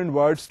different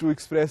words to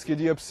express کہ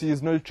جی اب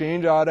سیزنل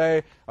چینج آ رہا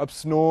ہے, اب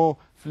سنو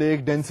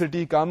فلیک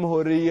ڈینسٹی کم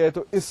ہو رہی ہے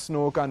تو اس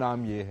سنو کا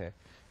نام یہ ہے,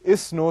 اس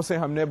سنو سے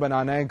ہم نے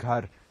بنانا ہے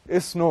گھر,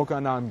 اس سنو کا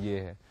نام یہ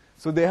ہے.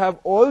 سو they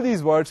have all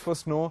these words for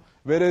سنو,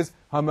 ویئر از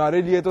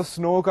ہمارے لیے تو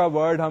سنو کا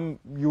ورڈ ہم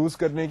یوز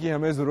کرنے کی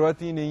ہمیں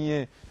ضرورت ہی نہیں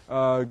ہے.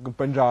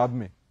 پنجاب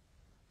میں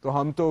تو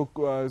ہم تو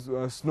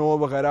سنو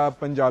وغیرہ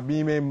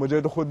پنجابی میں مجھے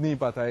تو خود نہیں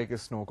پتا ہے کہ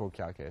سنو کو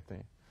کیا کہتے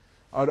ہیں.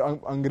 اور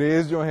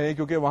انگریز جو ہیں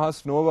کیونکہ وہاں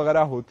سنو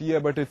وغیرہ ہوتی ہے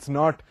but it's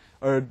not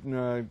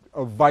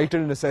vital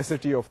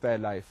necessity of their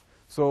life,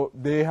 so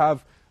they have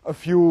a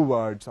few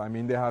words. I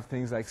mean, they have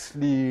things like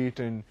sleet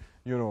and,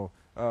 you know,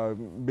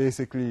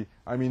 basically,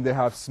 I mean, they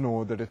have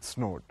snow, that it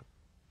snowed.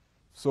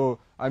 So,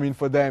 I mean,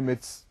 for them,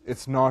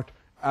 it's not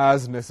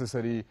as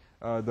necessary.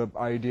 The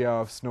idea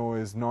of snow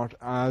is not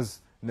as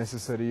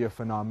necessary a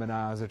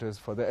phenomena as it is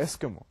for the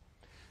Eskimo.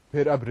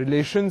 پھر اب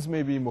relations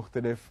میں بھی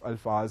مختلف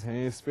الفاظ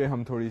ہیں, اس پہ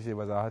ہم تھوڑی سی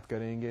وضاحت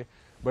کریں گے.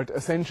 But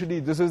essentially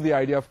this is the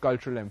idea of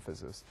cultural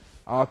emphasis.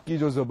 آپ کی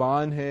جو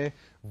زبان ہے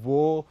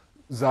وہ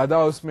زیادہ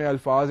اس میں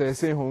الفاظ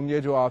ایسے ہوں گے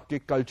جو آپ کے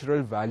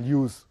کلچرل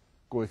ویلیوز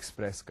کو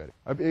ایکسپریس کریں.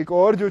 اب ایک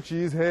اور جو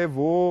چیز ہے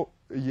وہ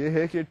یہ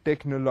ہے کہ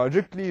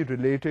technologically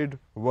related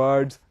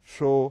words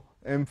show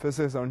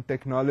emphasis on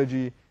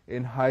technology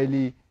in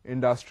highly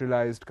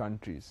industrialised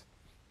countries.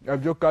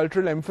 اب جو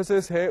کلچرل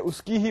ایمفیسس ہے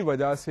اس کی ہی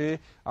وجہ سے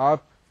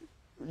آپ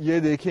یہ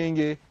دیکھیں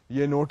گے,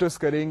 یہ نوٹس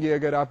کریں گے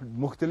اگر آپ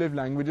مختلف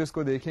لینگویجز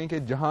کو دیکھیں کہ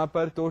جہاں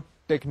پر تو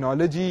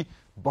ٹیکنالوجی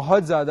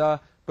بہت زیادہ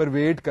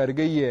پرویڈ کر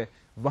گئی ہے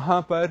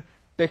وہاں پر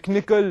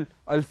ٹیکنیکل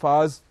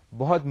الفاظ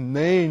بہت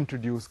نئے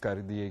انٹروڈیوس کر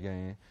دیے گئے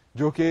ہیں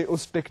جو کہ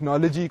اس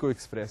ٹیکنالوجی کو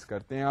ایکسپریس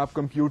کرتے ہیں. آپ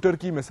کمپیوٹر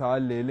کی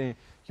مثال لے لیں,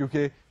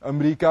 کیونکہ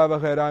امریکہ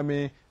وغیرہ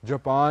میں,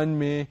 جاپان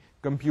میں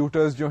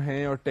کمپیوٹرز جو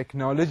ہیں اور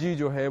ٹیکنالوجی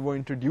جو ہے وہ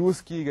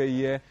انٹروڈیوس کی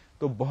گئی ہے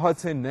تو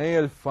بہت سے نئے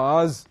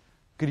الفاظ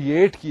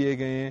کریٹ کیے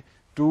گئے ہیں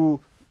to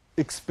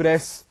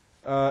express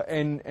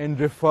and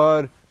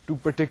refer to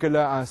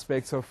particular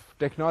aspects of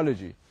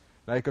technology,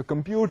 like a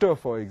computer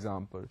for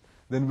example.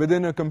 Then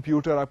within a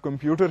computer, آپ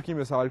کمپیوٹر کی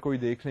مثال کوئی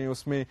دیکھ لیں,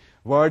 اس میں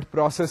ورڈ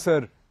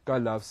پروسیسر کا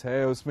لفظ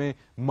ہے, اس میں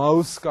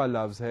ماؤس کا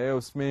لفظ ہے,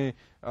 اس میں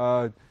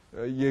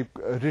یہ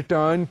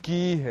ریٹرن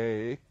کی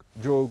ہے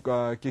جو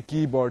کہ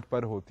کی بورڈ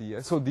پر ہوتی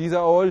ہے. So these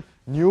are all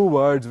new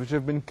words which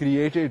have been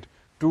created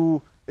to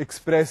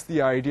express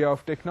the idea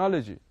of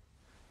technology,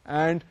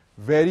 and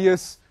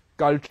various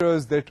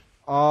cultures that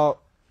are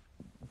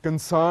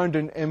concerned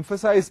and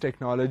emphasize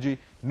technology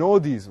know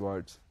these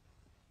words,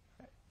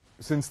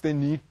 since they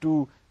need to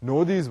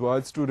know these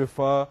words to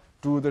refer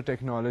to the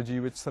technology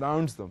which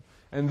surrounds them.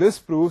 And this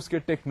proves کہ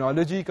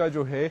technology کا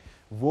جو ہے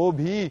وہ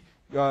بھی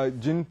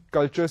جن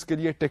cultures کے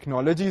لیے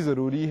technology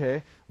ضروری ہے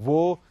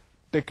وہ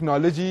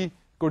ٹیکنالوجی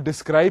کو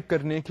ڈسکرائب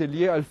کرنے کے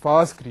لیے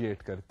الفاظ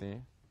کریٹ کرتے ہیں.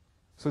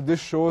 سو this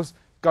shows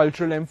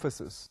cultural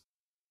emphasis,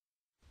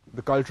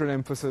 the cultural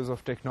emphasis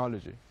of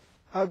technology.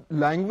 اب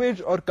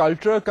لینگویج اور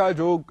کلچر کا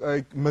جو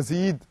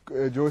مزید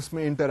جو اس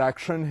میں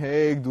انٹریکشن ہے,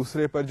 ایک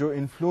دوسرے پر جو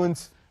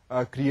انفلوئنس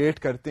کریٹ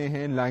کرتے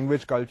ہیں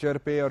لینگویج کلچر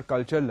پہ اور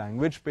کلچر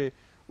لینگویج پہ,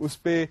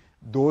 اس پہ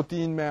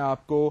 2-3 میں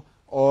آپ کو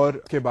اور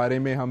کے بارے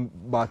میں ہم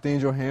باتیں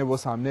جو ہیں وہ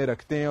سامنے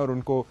رکھتے ہیں اور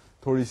ان کو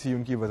تھوڑی سی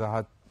ان کی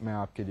وضاحت میں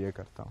آپ کے لیے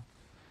کرتا ہوں.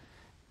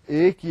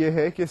 ایک یہ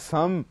ہے کہ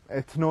سم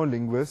ethno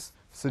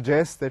linguist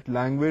suggest that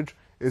language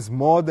is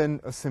more than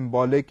a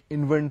symbolic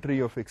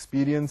inventory of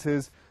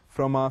experiences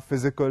from our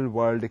physical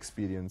world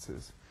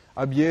experiences.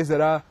 اب یہ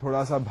ذرا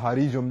تھوڑا سا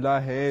بھاری جملہ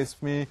ہے,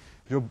 اس میں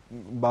جو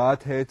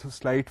بات ہے تو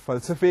سلائٹ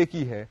فلسفے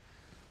کی ہے,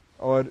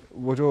 اور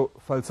وہ جو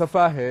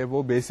فلسفہ ہے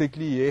وہ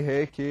بیسکلی یہ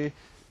ہے کہ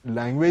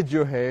لینگویج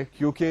جو ہے,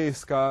 کیونکہ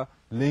اس کا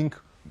لنک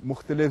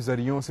مختلف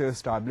ذریعوں سے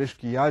اسٹیبلش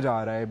کیا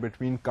جا رہا ہے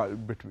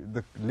the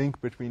link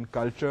between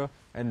culture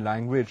and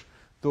language,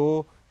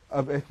 تو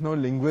اب ایتھنو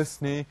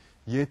لنگوسٹ نے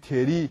یہ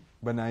تھیوری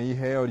بنائی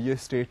ہے اور یہ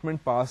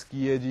اسٹیٹمنٹ پاس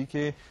کی ہے جی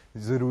کہ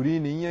ضروری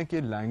نہیں ہے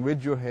کہ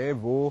لینگویج جو ہے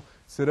وہ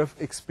صرف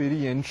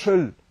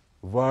ایکسپیرینشل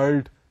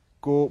ورلڈ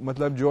کو,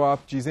 مطلب جو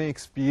آپ چیزیں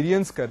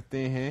ایکسپیرینس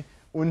کرتے ہیں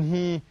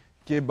انہی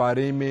کے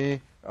بارے میں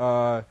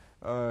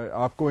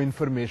آپ کو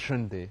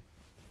انفارمیشن دے.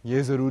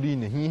 یہ ضروری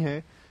نہیں ہے,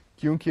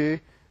 کیونکہ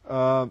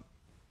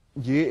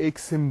یہ ایک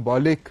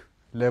سمبولک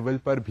لیول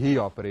پر بھی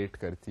آپریٹ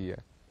کرتی ہے.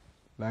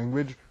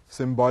 لینگویج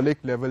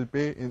سمبولک لیول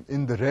پہ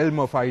ان دا ریلم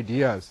آف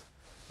آئیڈیاز.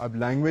 اب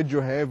لینگویج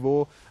جو ہے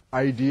وہ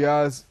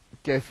آئیڈیاز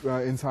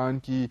انسان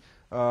کی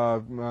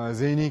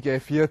ذہنی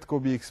کیفیت کو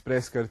بھی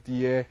ایکسپریس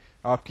کرتی ہے,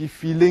 آپ کی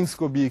فیلنگس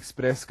کو بھی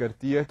ایکسپریس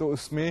کرتی ہے, تو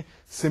اس میں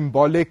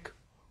سمبولک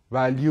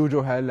ویلیو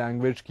جو ہے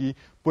لینگویج کی,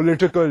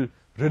 پولیٹیکل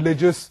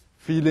ریلیجس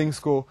فیلنگس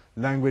کو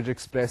لینگویج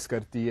ایکسپریس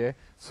کرتی ہے.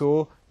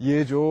 سو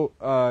یہ جو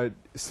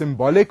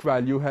سمبولک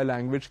ویلیو ہے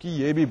لینگویج کی,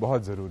 یہ بھی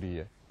بہت ضروری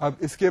ہے. اب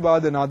اس کے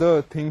بعد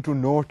another thing to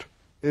note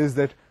is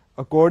that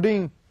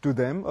according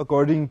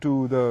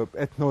to the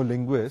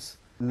ethno-linguists,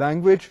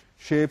 language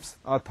shapes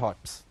our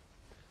thoughts.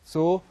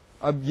 So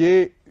اب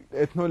یہ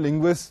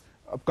ethno-linguists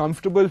اب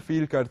comfortable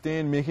feel کرتے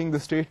ہیں in making the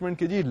statement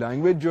کہ جی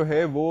لینگویج جو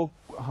ہے وہ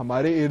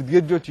ہمارے ارد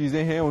گرد جو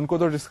چیزیں ہیں ان کو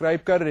تو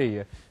ڈسکرائب کر رہی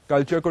ہے,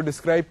 کلچر کو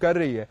ڈسکرائب کر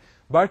رہی ہے,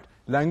 بٹ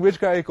لینگویج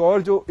کا ایک اور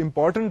جو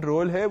امپورٹنٹ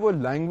رول ہے, وہ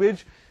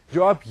لینگویج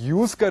جو آپ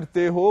یوز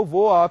کرتے ہو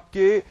وہ آپ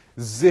کے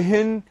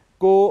ذہن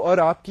کو اور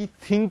آپ کی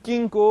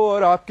تھنکنگ کو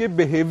اور آپ کے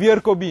بیہیویئر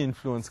کو بھی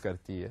انفلوئنس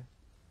کرتی ہے.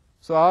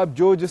 سو آپ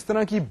جو جس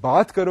طرح کی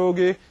بات کرو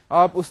گے,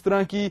 آپ اس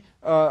طرح کی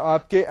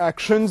آپ کے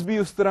ایکشنز بھی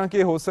اس طرح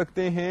کے ہو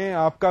سکتے ہیں,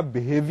 آپ کا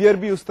بیہیویئر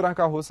بھی اس طرح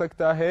کا ہو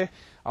سکتا ہے,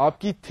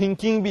 آپ کی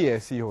تھنکنگ بھی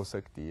ایسی ہو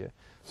سکتی ہے.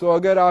 سو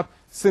اگر آپ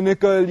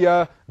سینیکل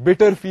یا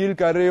بٹر فیل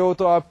کر رہے ہو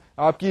تو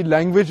آپ کی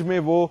لینگویج میں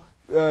وہ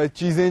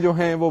چیزیں جو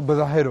ہیں وہ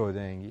بظاہر ہو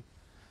جائیں گی,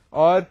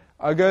 اور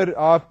اگر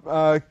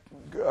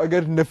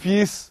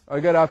نفیس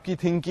اگر آپ کی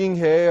تھنکنگ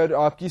ہے اور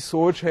آپ کی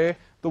سوچ ہے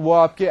تو وہ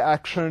آپ کے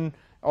ایکشن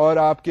اور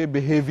آپ کے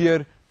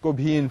بیہیویئر کو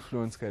بھی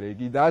انفلوئنس کرے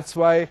گی. That's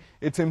why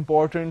it's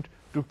important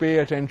to pay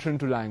attention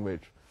to language,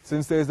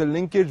 since there is a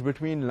linkage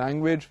between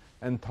language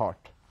and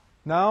thought.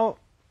 Now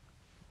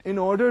in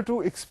order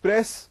to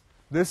express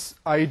this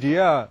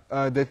idea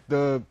that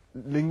the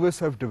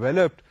linguists have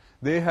developed,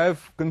 they have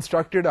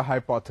constructed a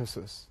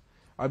hypothesis.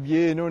 اب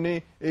یہ انہوں نے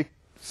ایک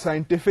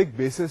scientific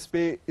basis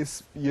پہ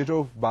یہ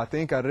جو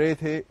باتیں کر رہے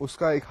تھے اس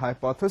کا ایک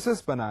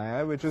ہائپوتھیسس بنایا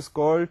ہے, which is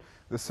called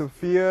the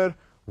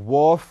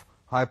Sapir-Whorf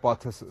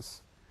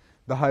hypothesis.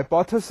 The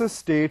hypothesis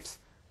states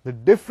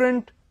that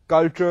different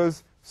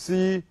cultures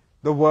see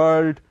the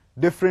world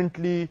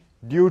differently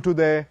due to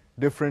their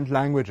different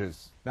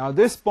languages. Now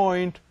this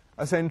point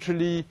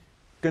essentially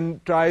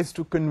tries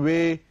to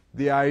convey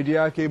the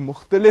idea کہ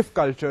مختلف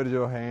culture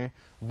جو ہیں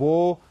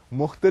وہ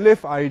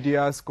مختلف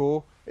ideas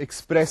کو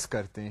express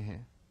کرتے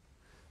ہیں.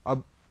 اب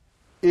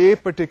a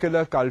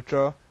particular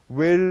culture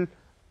will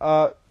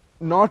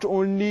not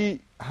only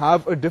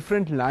have a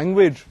different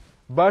language,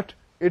 but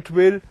it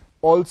will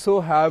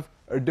also have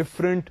a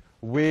different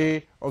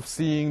way of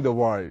seeing the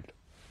world.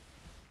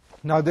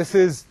 Now this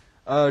is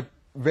a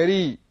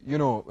very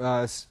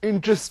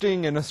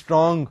interesting and a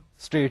strong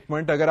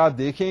statement. اگر آپ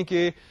دیکھیں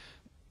کہ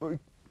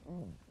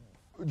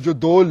جو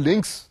 2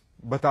 links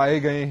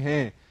بتائے گئے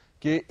ہیں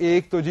کہ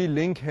ایک تو جی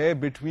لنک ہے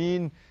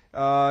between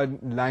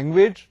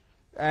language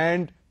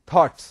and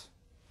thoughts,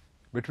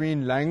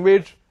 between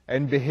language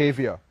and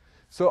behaviour.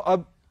 سو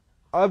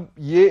اب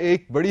یہ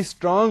ایک بڑی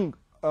اسٹرانگ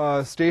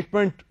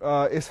اسٹیٹمنٹ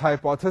اس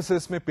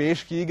ہائپوتھیسس میں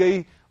پیش کی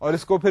گئی اور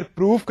اس کو پھر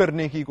پروو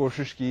کرنے کی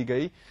کوشش کی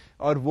گئی,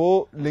 اور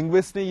وہ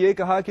لنگوسٹ نے یہ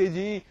کہا کہ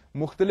جی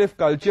مختلف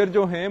کلچر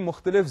جو ہیں,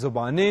 مختلف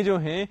زبانیں جو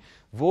ہیں,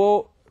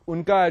 وہ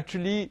ان کا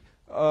ایکچولی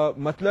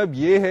مطلب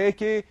یہ ہے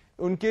کہ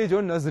ان کے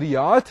جو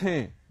نظریات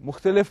ہیں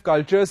مختلف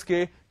کلچرز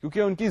کے, کیونکہ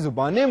ان کی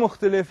زبانیں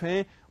مختلف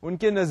ہیں, ان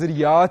کے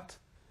نظریات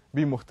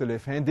بھی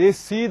مختلف ہیں. دے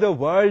سی the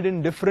world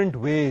in different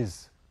ways.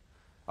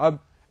 اب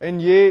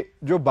اینڈ یہ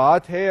جو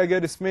بات ہے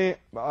اگر اس میں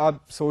آپ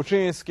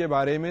سوچیں اس کے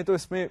بارے میں تو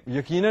اس میں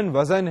یقیناً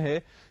وزن ہے,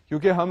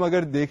 کیونکہ ہم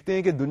اگر دیکھتے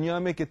ہیں کہ دنیا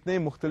میں کتنے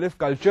مختلف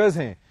کلچرز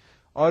ہیں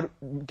اور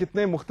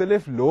کتنے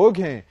مختلف لوگ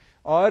ہیں,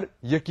 اور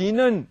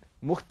یقیناً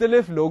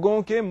مختلف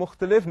لوگوں کے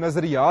مختلف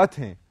نظریات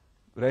ہیں.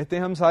 رہتے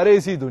ہم سارے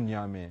اسی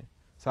دنیا میں ہیں,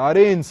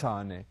 سارے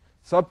انسان ہیں,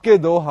 سب کے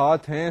دو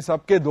ہاتھ ہیں,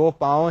 سب کے دو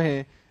پاؤں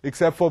ہیں,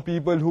 except for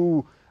people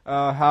who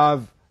have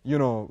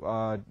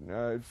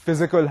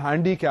physical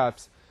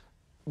handicaps.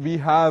 We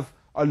have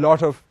a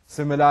lot of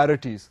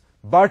similarities.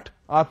 But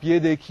آپ یہ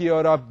دیکھیے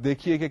اور آپ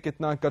دیکھیے کہ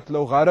کتنا قتل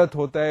و غارت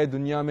ہوتا ہے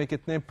دنیا میں,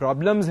 کتنے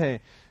پرابلمز ہیں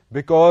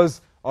because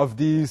of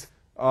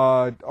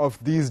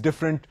these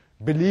different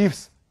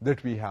beliefs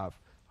that we have.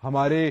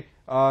 ہمارے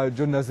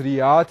جو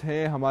نظریات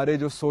ہیں, ہمارے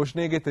جو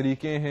سوچنے کے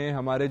طریقے ہیں,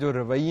 ہمارے جو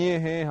رویے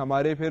ہیں,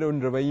 ہمارے پھر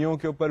ان رویوں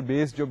کے اوپر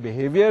بیسڈ جو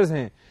بیہیویئرز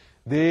ہیں,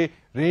 دے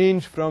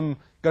رینج فرام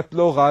قتل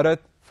و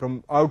غارت, from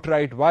out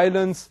right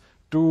violence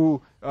to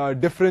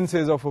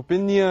differences of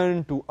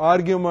opinion, to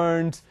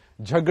arguments,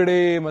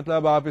 جھگڑے.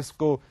 مطلب آپ اس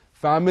کو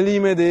فیملی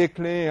میں دیکھ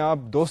لیں, آپ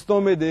دوستوں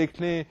میں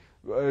دیکھ لیں,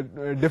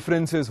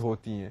 ڈفرینسز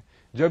ہوتی ہیں.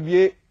 جب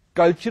یہ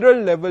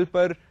کلچرل لیول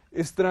پر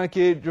اس طرح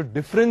کے جو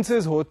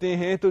ڈفرینسز ہوتے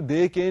ہیں تو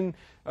they can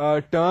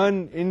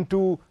turn in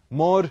to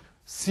more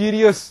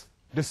serious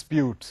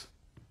disputes.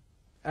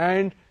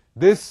 And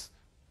this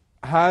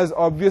has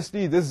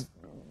obviously this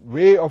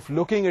way of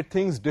looking at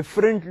things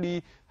differently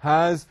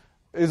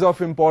is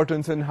of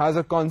importance and has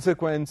a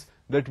consequence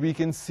that we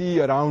can see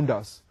around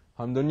us.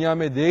 ہم دنیا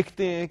میں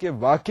دیکھتے ہیں کہ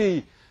واقعی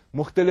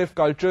مختلف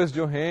cultures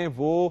جو ہیں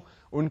وہ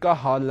ان کا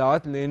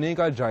حالات لینے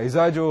کا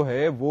جائزہ جو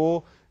ہے وہ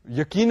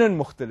یقیناً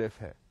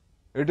مختلف ہے.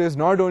 اٹ از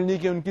ناٹ اونلی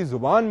کہ ان کی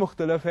زبان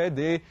مختلف ہے,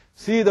 دے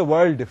سی the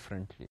world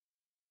differently.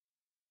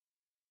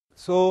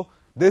 So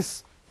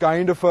this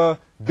kind of a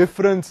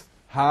difference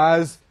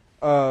has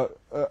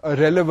a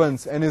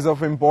relevance and is of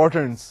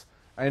importance.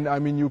 And I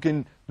mean, you can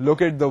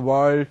look at the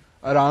world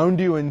around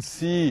you and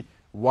see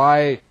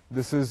why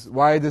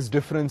this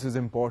difference is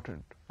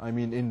important. I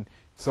mean, in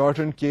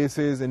certain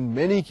cases, in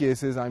many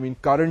cases, I mean,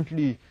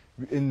 currently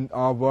in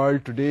our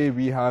world today,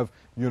 we have,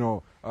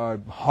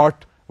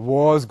 hot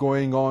wars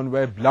going on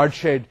where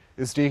bloodshed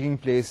is taking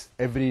place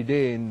every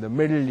day in the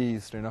Middle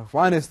East, in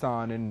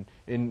Afghanistan,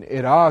 in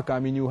Iraq. I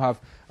mean, you have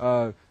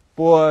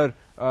poor,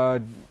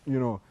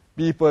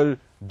 people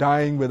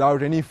dying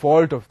without any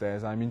fault of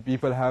theirs. I mean,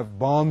 people have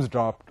bombs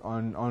dropped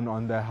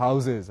on their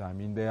houses. I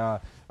mean, there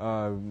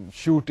are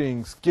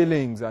shootings,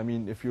 killings. I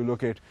mean, if you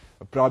look at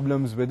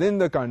problems within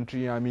the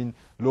country, I mean,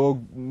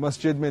 log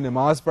masjid mein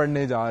namaz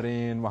padhne ja rahe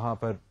hain,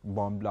 wahan par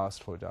bomb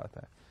blast ho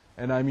jata hai.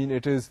 And I mean,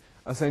 it is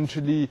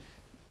essentially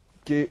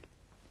کہ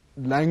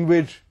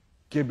language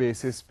کے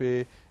basis پہ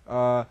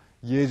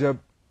یہ جب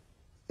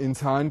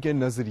انسان کے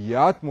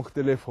نظریات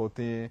مختلف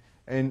ہوتے ہیں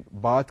اینڈ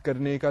بات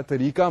کرنے کا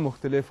طریقہ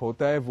مختلف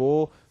ہوتا ہے,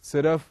 وہ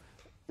صرف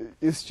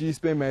اس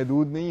چیز پہ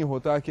محدود نہیں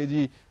ہوتا کہ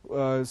جی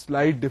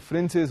سلائٹ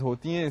ڈفرینسز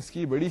ہوتی ہیں, اس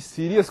کی بڑی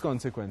سیریس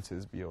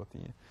کانسیکوینسز بھی ہوتی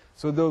ہیں.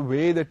 سو دا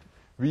way that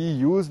we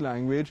use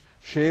language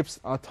shapes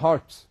are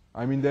thoughts.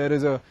 I mean, there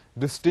is a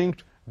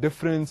distinct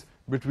difference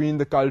between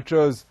the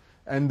cultures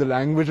and the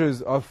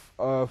languages of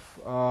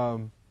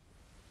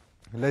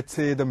let's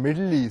say the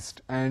Middle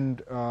East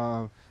and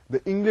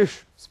the English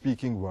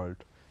speaking world,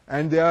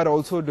 and there are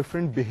also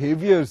different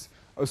behaviors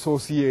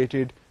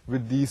associated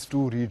with these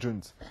two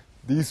regions.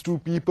 These two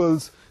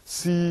peoples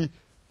see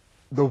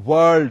the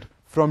world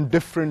from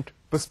different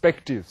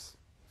perspectives.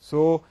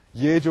 So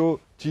یہ جو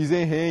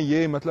چیزیں ہیں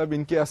یہ مطلب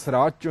ان کے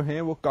اثرات جو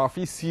ہیں وہ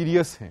کافی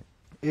سیریس ہیں.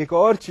 ایک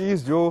اور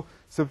چیز جو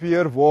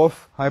سپیر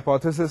وولف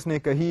ہائپوتھیسس نے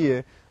کہی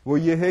ہے وہ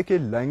یہ ہے کہ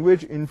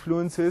language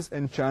influencers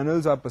and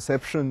channels are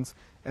perceptions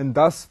and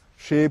this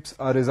shapes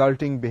are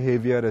resulting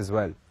behaviour as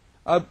well.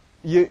 اب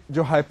یہ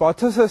جو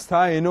ہائپوتھیسس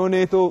تھا انہوں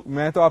نے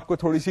میں تو آپ کو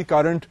تھوڑی سی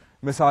کرنٹ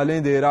مثالیں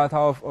دے رہا تھا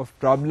of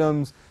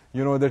problems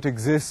that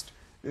exist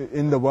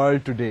in the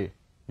world today.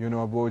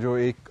 اب وہ جو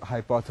ایک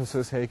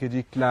ہائپوتھیسس ہے کہ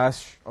جی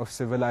کلیش آف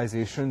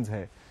سویلائزیشنز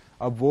ہے,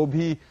 اب وہ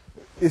بھی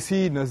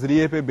اسی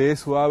نظریے پہ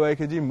بیس ہوا ہے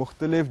کہ جی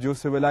مختلف جو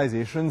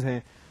سویلائزیشنز ہیں,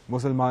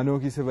 مسلمانوں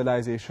کی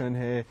سویلائزیشن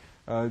ہے,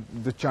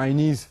 دا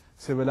چائنیز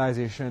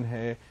سویلائزیشن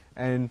ہے,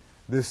 and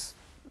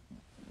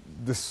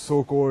this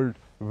so cold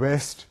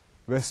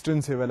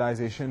western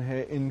civilisation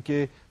ہے, ان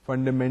کے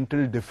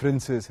فنڈامنٹل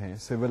ڈفرینسز ہیں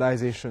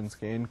سویلائزیشنز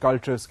کے, ان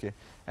کلچرز کے,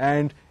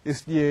 اینڈ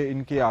اس لیے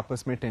ان کے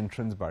آپس میں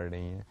ٹینشنز بڑھ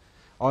رہی ہیں.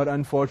 اور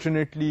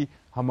انفارچونیٹلی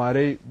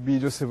ہمارے بھی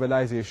جو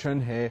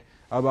سویلائزیشن ہے,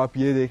 اب آپ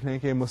یہ دیکھ لیں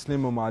کہ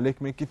مسلم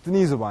ممالک میں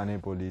کتنی زبانیں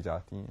بولی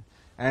جاتی ہیں,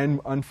 اینڈ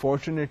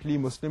انفارچونیٹلی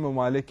مسلم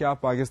ممالک کے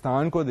آپ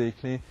پاکستان کو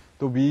دیکھ لیں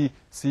تو وی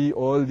سی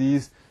all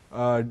these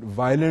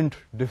violent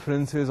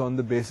differences on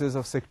the basis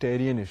of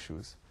sectarian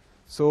issues.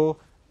 So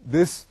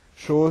this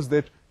shows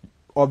that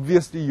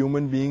obviously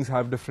human beings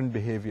have different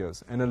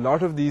behaviors, and a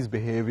lot of these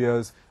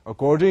behaviors,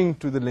 according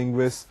to the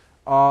linguists,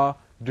 are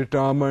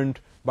determined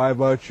by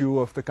virtue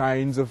of the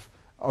kinds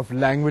of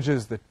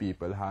languages that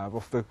people have,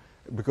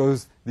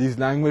 because these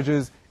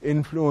languages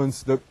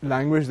influence the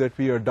language that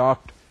we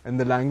adopt and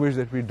the language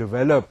that we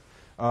develop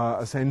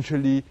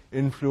essentially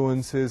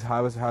influences,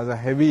 has a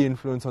heavy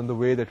influence on the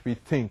way that we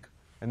think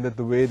and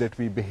the way that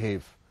we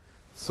behave.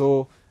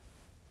 So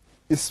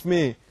اس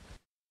میں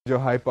جو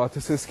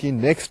hypothesis کی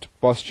next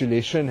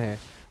پوسچولیشن ہے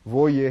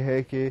وہ یہ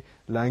ہے کہ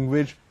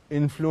language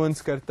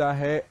influence کرتا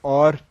ہے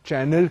اور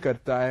چینل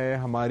کرتا ہے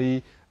ہماری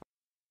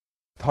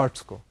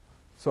تھاٹس کو.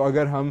 سو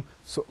اگر ہم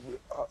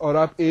اور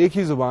آپ ایک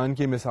ہی زبان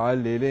کی مثال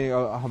لے لیں,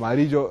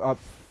 ہماری جو آپ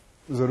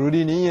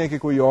ضروری نہیں ہے کہ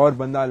کوئی اور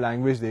بندہ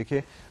لینگویج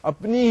دیکھے,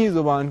 اپنی ہی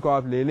زبان کو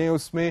آپ لے لیں,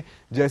 اس میں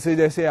جیسے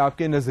جیسے آپ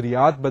کے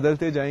نظریات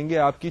بدلتے جائیں گے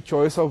آپ کی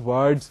چوائس آف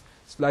ورڈز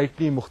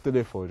سلائٹلی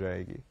مختلف ہو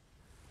جائے گی.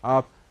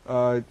 آپ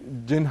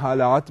جن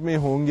حالات میں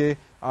ہوں گے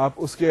آپ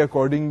اس کے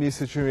اکارڈنگلی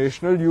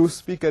سچویشنل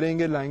یوز بھی کریں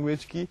گے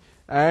لینگویج کی,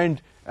 and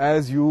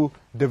as you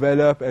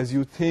develop, as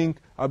you think.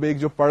 اب ایک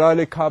جو پڑھا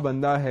لکھا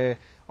بندہ ہے,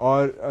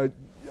 اور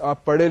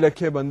آپ پڑھے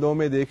لکھے بندوں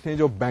میں دیکھ لیں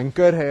جو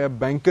بینکر ہے,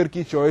 بینکر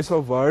کی چوائس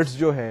آف ورڈز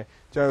جو ہے,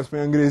 چاہے اس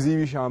میں انگریزی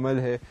بھی شامل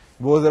ہے,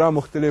 وہ ذرا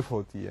مختلف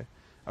ہوتی ہے.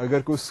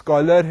 اگر کوئی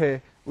اسکالر ہے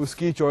اس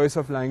کی چوائس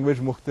آف لینگویج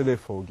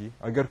مختلف ہوگی.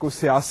 اگر کوئی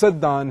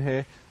سیاست دان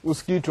ہے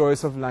اس کی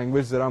چوائس آف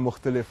لینگویج ذرا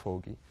مختلف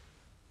ہوگی.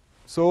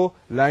 So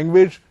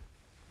language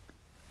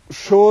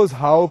shows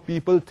how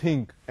people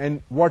think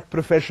and what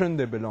profession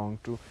they belong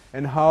to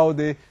and how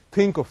they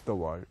think of the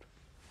world.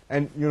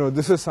 And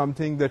this is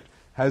something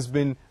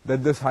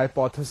that this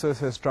hypothesis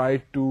has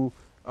tried to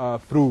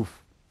prove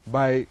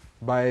by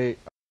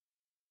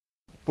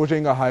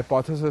putting a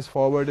hypothesis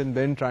forward and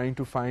then trying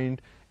to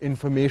find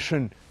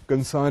information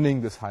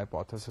concerning this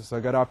hypothesis.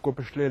 اگر آپ کو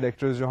پچھلے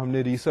lectures جو ہم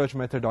نے research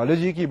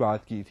methodology کی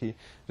بات کی تھی,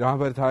 جہاں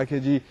پر تھا کہ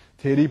جی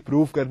تھیری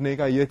پروو کرنے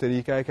کا یہ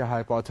طریقہ ہے کہ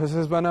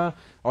ہائپوتھیسس بنا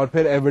اور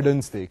پھر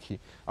ایویڈنس دیکھی.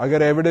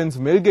 اگر ایویڈنس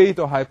مل گئی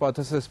تو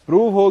ہائپوتھیسس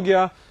پروو ہو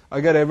گیا,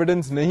 اگر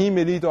ایویڈنس نہیں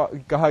ملی تو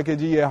کہا کہ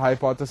جی یہ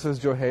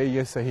ہائپوتھیسس جو ہے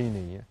یہ صحیح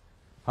نہیں ہے,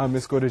 ہم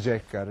اس کو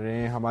ریجیکٹ کر رہے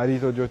ہیں. ہماری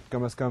تو جو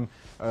کم از کم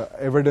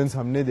ایویڈنس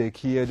ہم نے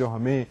دیکھی ہے, جو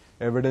ہمیں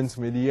ایویڈنس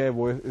ملی ہے,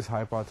 وہ اس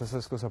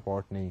ہائپوتھیسس کو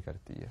سپورٹ نہیں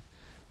کرتی ہے.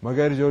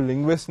 مگر جو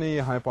لنگوسٹ نے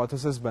یہ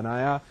ہائپوتھیسس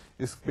بنایا,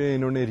 اس پہ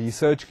انہوں نے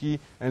ریسرچ کی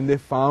اینڈ دے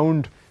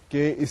فاؤنڈ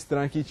کہ اس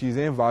طرح کی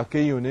چیزیں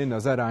واقعی انہیں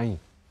نظر آئیں.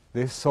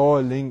 دے سو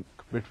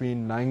link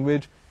between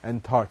language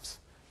and thoughts,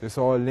 they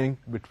so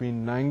link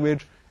between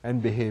language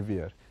and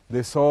behaviour,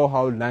 they so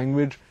how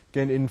language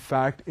can in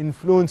fact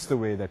influence the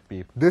way that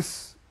people. This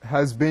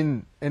has been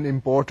an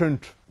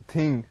important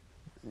thing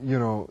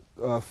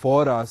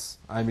for us,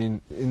 I mean,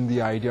 in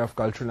the idea of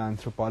cultural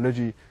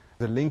anthropology,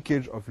 the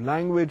linkage of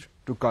language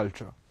to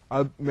culture.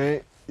 اب میں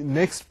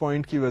next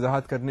point کی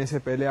وضاحت کرنے سے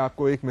پہلے آپ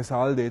کو ایک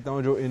مثال دیتا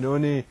ہوں جو انہوں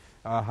نے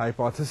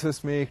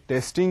ہائپوتھیسس میں ایک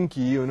ٹیسٹنگ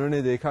کی. انہوں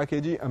نے دیکھا کہ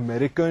جی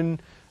امریکن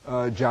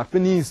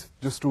جاپنیز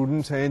جو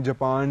اسٹوڈنٹس ہیں,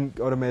 جاپان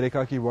اور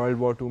امریکہ کی ورلڈ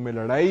وار 2 میں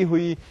لڑائی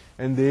ہوئی,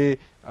 and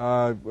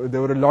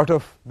there were a lot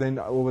of then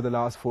over the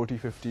last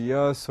 40-50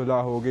 years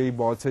صلح ہو گئی,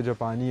 بہت سے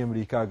جاپانی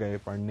امریکہ گئے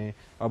پڑھنے,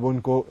 اب ان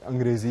کو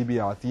انگریزی بھی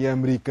آتی ہے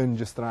امریکن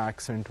جس طرح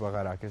ایکسنٹ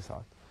وغیرہ کے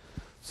ساتھ.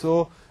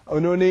 سو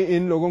انہوں نے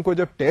ان لوگوں کو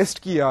جب ٹیسٹ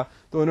کیا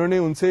تو انہوں نے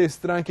ان سے اس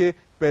طرح کے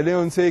پہلے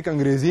ان سے ایک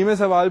انگریزی میں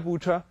سوال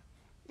پوچھا,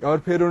 اور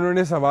پھر انہوں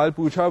نے سوال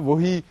پوچھا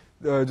وہی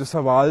جو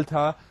سوال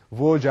تھا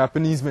وہ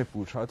جاپنیز میں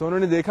پوچھا. تو انہوں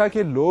نے دیکھا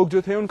کہ لوگ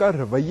جو تھے ان کا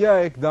رویہ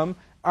ایک دم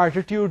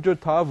ایٹیٹیوڈ جو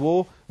تھا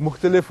وہ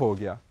مختلف ہو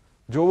گیا,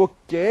 جو وہ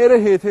کہہ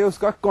رہے تھے اس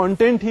کا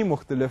کانٹینٹ ہی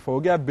مختلف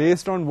ہو گیا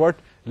based on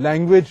what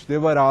language they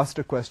were asked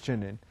a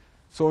question ان.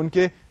 سو ان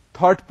کے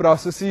تھاٹ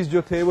پروسیسز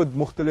جو تھے وہ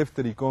مختلف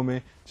طریقوں میں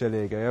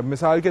چلے گئے. اب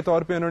مثال کے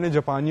طور پہ انہوں نے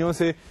جاپانیوں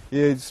سے,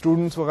 یہ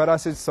اسٹوڈنٹس وغیرہ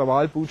سے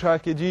سوال پوچھا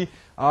کہ جی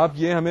آپ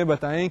یہ ہمیں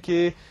بتائیں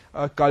کہ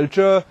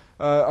کلچر,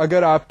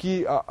 اگر آپ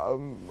کی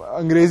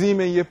انگریزی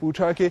میں یہ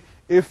پوچھا کہ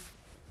if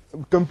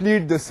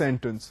complete this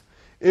sentence,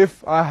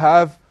 if I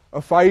have a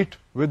fight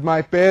with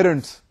my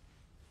parents.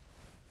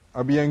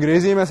 اب یہ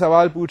انگریزی میں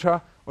سوال پوچھا,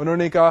 انہوں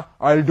نے کہا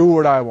I do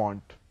what I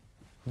want.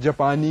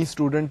 جاپانی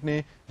اسٹوڈنٹ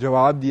نے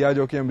جواب دیا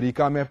جو کہ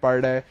امریکہ میں پڑھ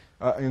رہا ہے,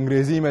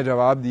 انگریزی میں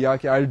جواب دیا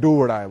کہ I do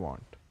what I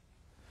want.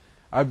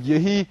 اب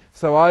یہی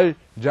سوال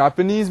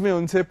جاپنیز میں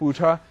ان سے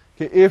پوچھا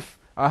کہ if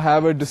I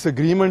have a dish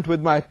agreement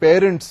with my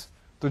parents,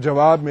 تو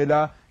جواب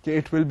ملا کہ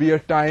it will be a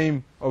time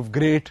of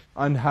great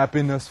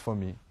unhappiness for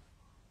me,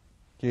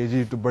 کہ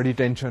جی تو بڑی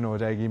ٹینشن ہو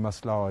جائے گی,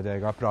 مسئلہ ہو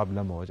جائے گا,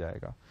 پرابلم ہو جائے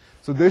گا.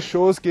 سو دس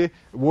شوز کہ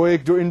وہ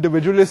ایک جو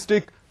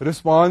انڈیویجولسٹک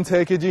رسپانس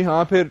ہے کہ جی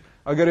ہاں پھر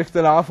اگر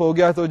اختلاف ہو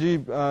گیا تو جی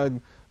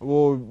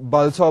وہ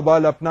بل سو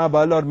بل اپنا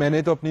بل, اور میں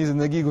نے تو اپنی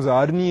زندگی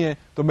گزارنی ہے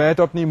تو میں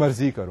تو اپنی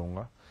مرضی کروں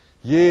گا.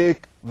 یہ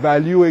ایک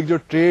ویلیو, ایک جو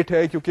ٹریٹ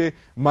ہے, کیونکہ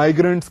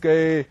مائیگرنٹس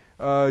گئے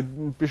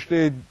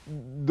پچھلے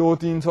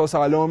 200-300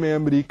 سالوں میں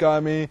امریکہ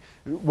میں,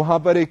 وہاں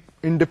پر ایک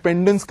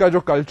انڈیپینڈنس کا جو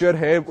کلچر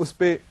ہے اس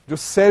پہ جو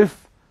سیلف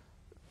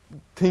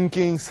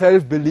تھنکنگ,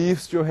 سیلف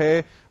بلیفس جو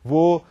ہے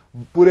وہ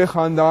پورے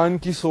خاندان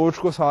کی سوچ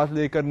کو ساتھ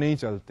لے کر نہیں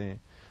چلتے ہیں.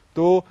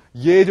 تو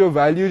یہ جو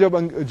ویلیو جب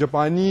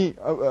جاپانی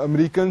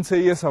امریکن سے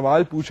یہ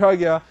سوال پوچھا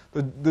گیا تو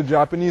the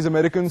Japanese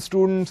American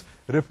students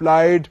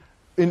replied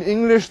in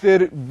English,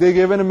 they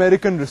gave an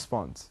American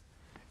response.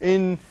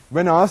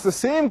 When asked the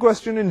same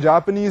question in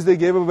Japanese, they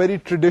gave a very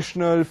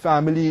traditional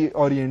family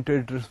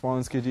oriented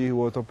response کہ جی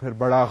وہ تو پھر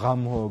بڑا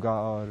غم ہوگا,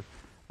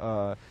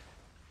 اور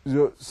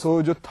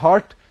جو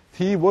تھاٹ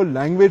تھی وہ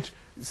لینگویج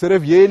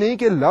صرف یہ نہیں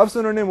کہ لفظ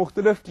انہوں نے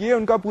مختلف کیے,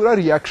 ان کا پورا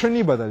ریئیکشن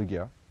ہی بدل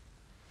گیا.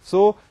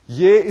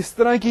 یہ اس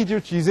طرح کی جو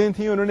چیزیں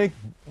تھیں, انہوں نے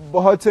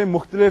بہت سے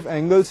مختلف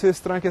اینگل سے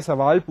اس طرح کے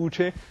سوال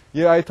پوچھے.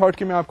 یہ آئی تھاٹ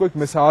کہ میں آپ کو ایک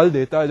مثال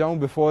دیتا جاؤں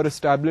before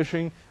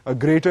establishing a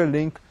greater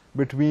link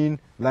between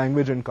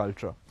language and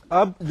culture.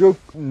 اب جو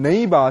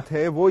نئی بات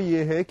ہے وہ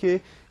یہ ہے کہ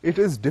it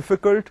is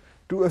difficult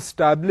to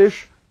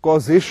establish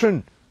causation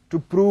to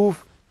prove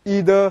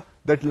either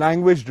that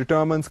language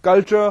determines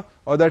culture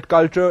or that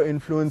culture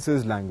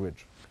influences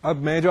language.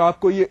 اب میں جو آپ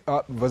کو یہ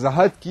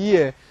وضاحت کی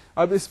ہے,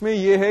 اب اس میں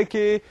یہ ہے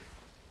کہ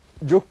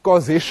جو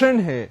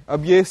causation ہے,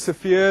 اب یہ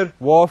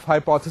Sapir-Whorf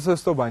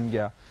hypothesis تو بن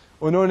گیا,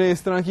 انہوں نے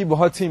اس طرح کی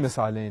بہت سی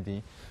مثالیں دیں,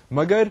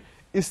 مگر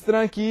اس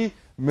طرح کی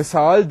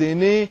مثال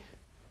دینے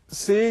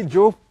سے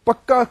جو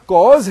پکا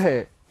کاز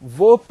ہے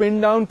وہ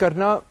پن ڈاؤن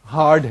کرنا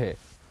ہارڈ ہے.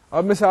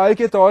 اب مثال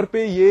کے طور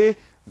پہ یہ,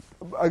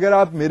 اگر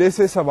آپ میرے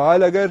سے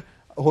سوال, اگر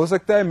ہو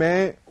سکتا ہے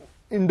میں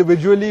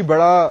انڈیویجولی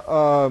بڑا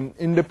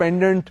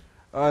انڈیپینڈنٹ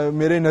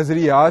میرے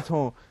نظریات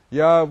ہوں,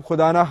 یا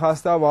خدا نہ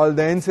خواستہ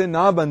والدین سے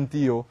نہ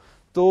بنتی ہو,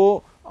 تو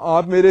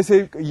آپ میرے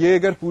سے یہ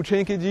اگر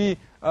پوچھیں کہ جی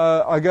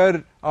اگر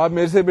آپ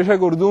میرے سے بے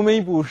شک اردو میں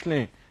ہی پوچھ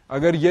لیں,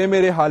 اگر یہ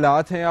میرے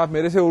حالات ہیں, آپ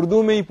میرے سے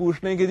اردو میں ہی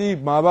پوچھ لیں کہ جی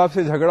ماں باپ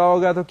سے جھگڑا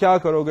ہوگا تو کیا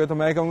کرو گے, تو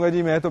میں کہوں گا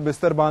جی میں تو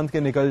بستر باندھ کے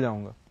نکل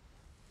جاؤں گا.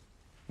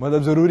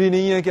 مطلب ضروری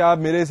نہیں ہے کہ آپ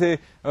میرے سے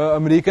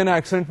امریکن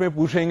ایکسنٹ میں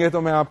پوچھیں گے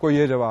تو میں آپ کو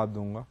یہ جواب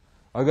دوں گا.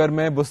 اگر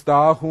میں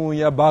گستاخ ہوں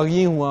یا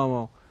باغی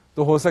ہوں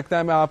تو ہو سکتا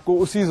ہے میں آپ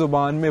کو اسی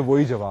زبان میں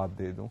وہی جواب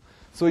دے دوں.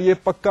 یہ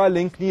پکا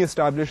لنک نہیں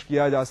اسٹیبلش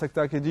کیا جا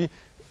سکتا کہ جی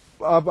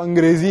آپ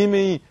انگریزی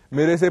میں ہی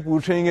میرے سے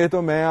پوچھیں گے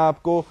تو میں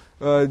آپ کو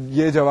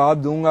یہ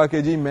جواب دوں گا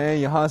کہ جی میں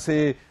یہاں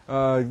سے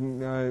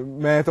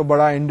میں تو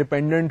بڑا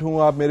انڈیپینڈنٹ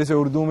ہوں, آپ میرے سے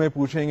اردو میں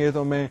پوچھیں گے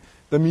تو میں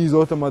تمیز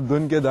و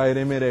تمدن کے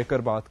دائرے میں رہ کر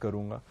بات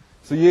کروں گا.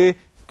 یہ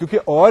کیونکہ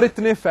اور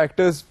اتنے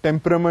فیکٹرز,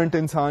 ٹیمپرامنٹ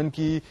انسان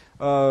کی,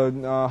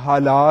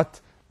 حالات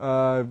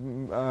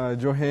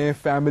جو ہیں,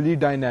 فیملی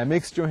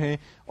ڈائنامکس جو ہیں,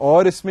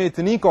 اور اس میں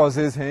اتنی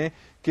کازز ہیں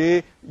کہ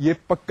یہ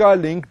پکا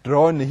لنک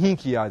ڈرا نہیں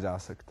کیا جا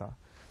سکتا.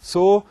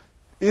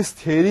 اس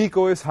تھیوری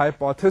کو, اس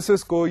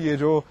ہائپوتھیسس کو, یہ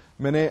جو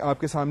میں نے آپ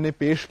کے سامنے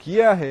پیش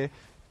کیا ہے,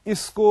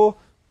 اس کو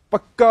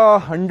پکا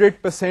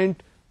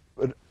 100%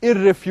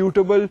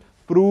 irrefutable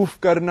پروف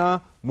کرنا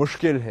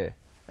مشکل ہے.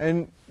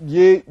 اینڈ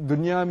یہ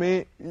دنیا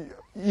میں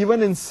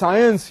even in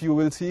science you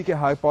will سی کہ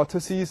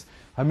ہائپوتھیسز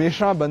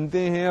ہمیشہ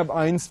بنتے ہیں. اب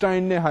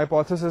آئنسٹائن نے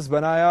ہائپوتھیسس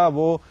بنایا,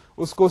 وہ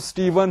اس کو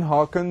اسٹیون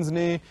ہاکنز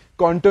نے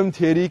کوانٹم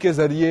تھیوری کے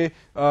ذریعے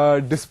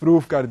ڈسپروو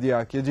کر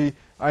دیا کہ جی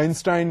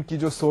آئنسٹائن کی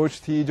جو سوچ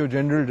تھی, جو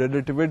جنرل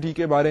ریلیٹیوٹی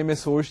کے بارے میں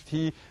سوچ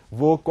تھی,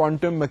 وہ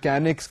کوانٹم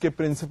میکینکس کے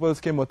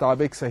پرنسپلز کے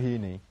مطابق صحیح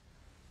نہیں.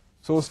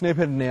 اس نے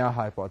پھر نیا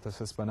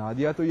ہائپوتھیسس بنا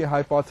دیا. تو یہ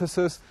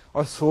ہائپوتھیسس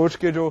اور سوچ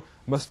کے جو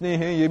مسئلے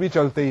ہیں یہ بھی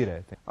چلتے ہی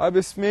رہتے ہیں. اب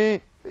اس میں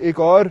ایک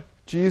اور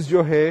چیز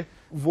جو ہے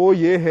وہ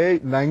یہ ہے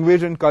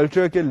لینگویج اینڈ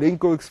کلچر کے لنک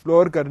کو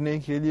ایکسپلور کرنے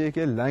کے لیے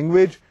کہ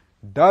language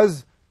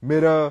does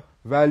mirror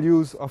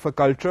values of a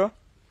culture,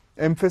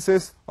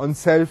 emphasis on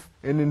self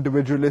in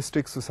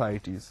individualistic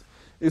societies.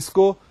 اس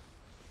کو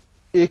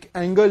ایک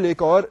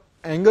اور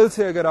اینگل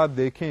سے اگر آپ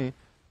دیکھیں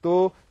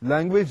تو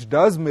language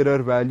does mirror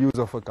values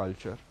of a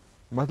culture.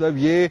 مطلب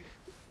یہ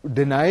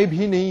ڈینائی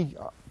بھی نہیں,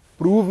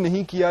 پروو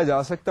نہیں کیا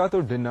جا سکتا, تو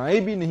ڈینائی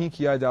بھی نہیں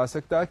کیا جا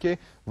سکتا کہ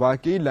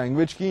واقعی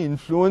لینگویج کی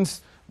انفلوئنس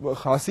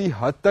خاصی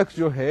حد تک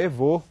جو ہے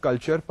وہ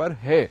کلچر پر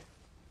ہے.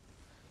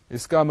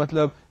 اس کا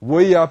مطلب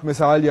وہی آپ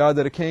مثال یاد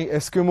رکھیں,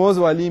 ایسکیموز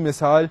والی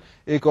مثال.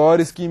 ایک اور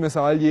اس کی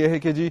مثال یہ ہے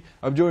کہ جی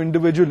اب جو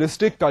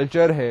انڈیویجولسٹک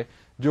کلچر ہے,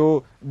 جو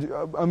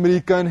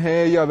امریکن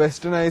ہے یا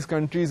ویسٹرنائز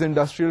کنٹریز,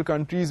 انڈسٹریل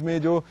کنٹریز میں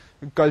جو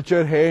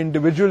کلچر ہے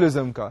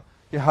انڈیویجولزم کا,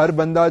 کہ ہر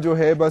بندہ جو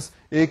ہے بس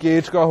ایک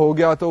ایج کا ہو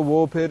گیا تو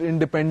وہ پھر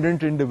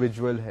انڈیپینڈنٹ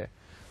انڈیویجول ہے.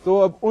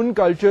 تو اب ان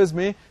کلچرز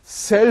میں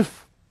سیلف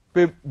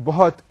پہ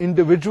بہت,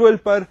 انڈیویجول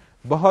پر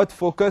بہت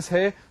فوکس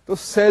ہے, تو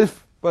سیلف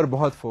پر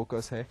بہت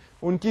فوکس ہے.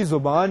 ان کی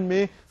زبان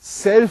میں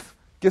سیلف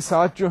کے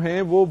ساتھ جو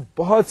ہیں وہ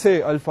بہت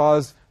سے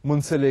الفاظ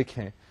منسلک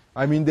ہیں.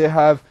 I mean they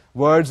have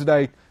words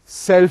like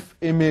self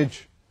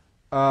image,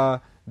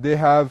 they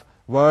have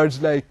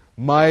words like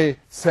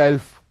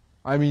myself.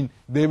 I mean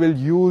they will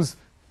use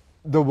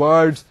the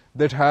words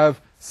that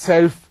have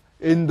self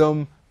in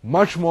them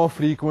much more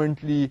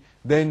frequently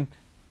than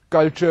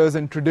cultures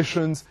and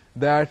traditions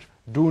that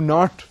do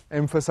not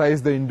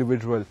emphasize the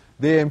individual.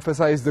 They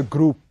emphasize the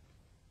group.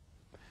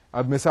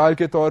 اب مثال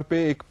کے طور پہ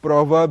ایک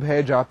proverb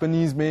ہے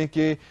Japanese میں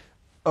کہ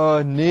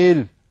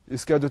نیل,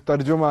 اس کا جو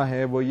ترجمہ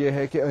ہے وہ یہ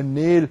ہے کہ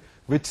نیل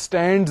وچ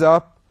اسٹینڈز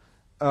اپ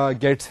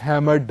گیٹس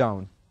ہیمرڈ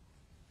ڈاؤن.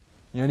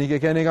 یعنی کہ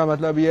کہنے کا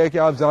مطلب یہ ہے کہ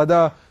آپ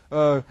زیادہ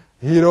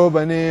ہیرو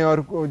بنے اور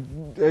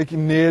ایک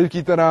نیل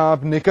کی طرح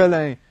آپ نکل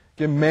آئیں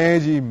کہ میں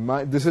جی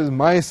دس از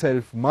مائی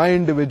سیلف, مائی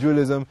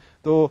انڈیویجولزم,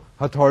 تو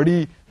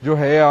ہتھوڑی جو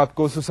ہے آپ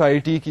کو,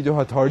 سوسائٹی کی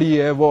جو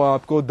ہتھوڑی ہے وہ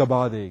آپ کو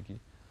دبا دے گی.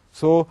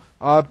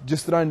 آپ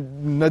جس طرح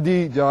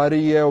ندی جا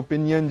رہی ہے,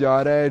 اوپینین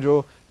جا رہا ہے,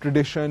 جو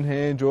ٹریڈیشن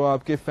ہے, جو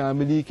آپ کے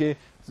فیملی کے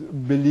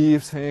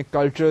بلیفس ہیں,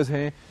 کلچرز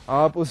ہیں,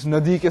 آپ اس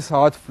ندی کے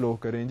ساتھ فلو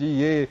کریں. جی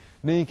یہ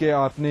نہیں کہ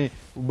آپ نے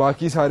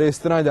باقی سارے اس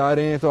طرح جا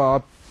رہے ہیں تو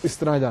آپ اس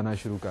طرح جانا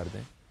شروع کر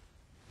دیں.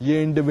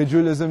 یہ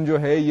انڈیویجولزم جو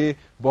ہے یہ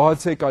بہت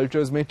سے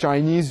کلچرز میں,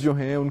 چائنیز جو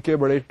ہیں ان کے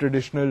بڑے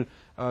ٹریڈیشنل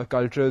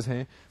کلچرز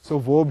ہیں, سو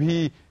وہ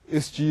بھی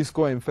اس چیز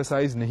کو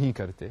ایمفسائز نہیں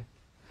کرتے.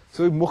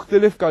 سو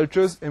مختلف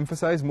کلچرز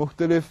ایمفسائز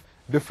مختلف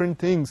different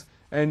things,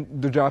 and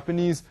the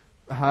Japanese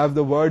have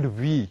the word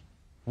وی.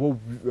 وہ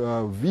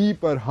وی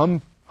پر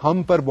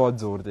ہم پر بہت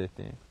زور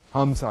دیتے ہیں,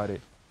 ہم سارے.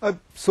 اب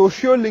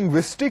سوشیو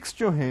لنگوسٹکس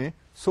جو ہیں,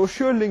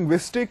 socio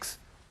linguistics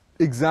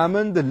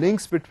examine the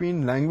links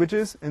between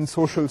languages and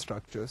social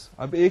structures.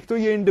 اب ایک تو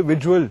یہ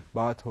انڈیویجول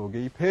بات ہو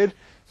گئی, پھر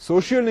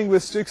سوشیو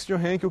لنگوسٹکس جو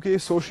ہیں کیونکہ یہ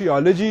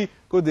سوشیالوجی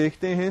کو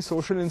دیکھتے ہیں,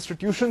 سوشل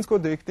انسٹیٹیوشنس کو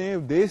دیکھتے ہیں,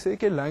 دے سے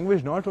کہ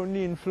language not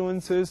only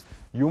influencers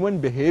human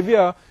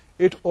behaviour,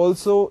 it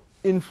also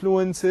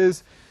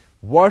influencers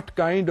what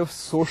kind of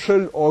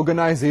social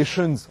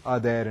organizations are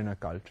there in a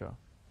culture.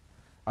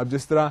 اب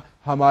جس طرح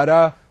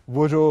ہمارا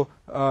وہ جو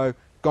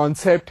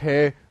کانسیپٹ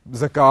ہے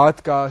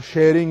زکوٰۃ کا,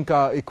 شیئرنگ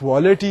کا,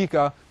 اکوالٹی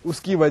کا, اس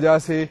کی وجہ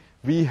سے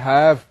we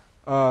have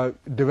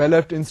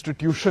developed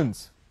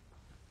institutions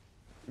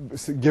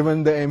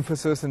given the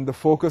emphasis and the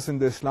focus in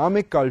the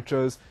Islamic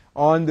cultures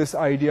on this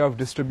idea of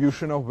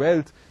distribution of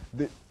wealth.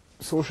 The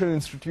social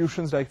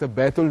institutions like the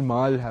Baitul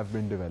Mal have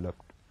been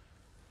developed.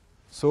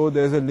 So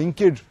there's a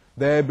linkage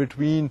there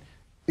between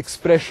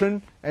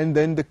expression and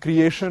then the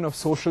creation of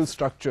social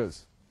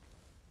structures.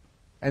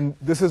 And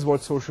this is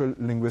what social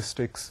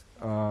linguistics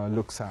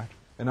looks at.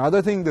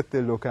 Another thing that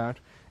they look at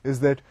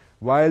is that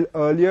while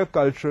earlier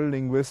cultural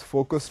linguists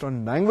focused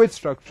on language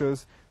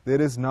structures,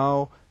 there is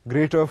now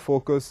greater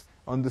focus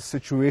on the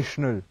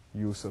situational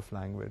use of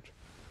language.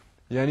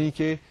 یعنی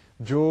کہ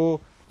جو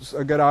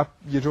اگر آپ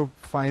یہ جو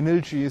final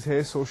چیز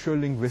ہے social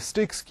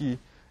linguistics کی,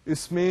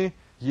 اس میں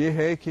یہ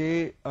ہے کہ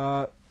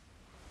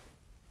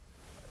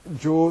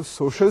جو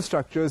سوشل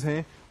اسٹرکچرز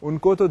ہیں ان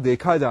کو تو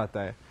دیکھا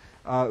جاتا ہے,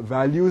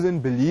 ویلیوز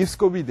اینڈ بلیفس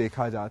کو بھی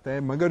دیکھا جاتا ہے,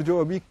 مگر جو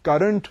ابھی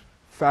کرنٹ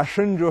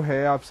فیشن جو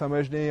ہے آپ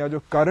سمجھ لیں, یا جو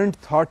کرنٹ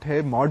تھاٹ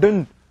ہے,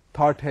 ماڈرن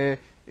تھاٹ ہے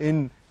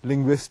ان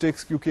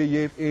لنگوسٹکس, کیونکہ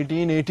یہ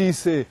 1880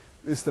 سے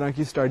اس طرح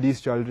کی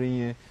اسٹڈیز چل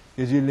رہی ہیں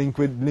کہ جی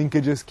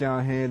لنکیجز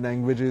کیا ہیں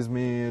لینگویجز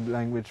میں,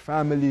 لینگویج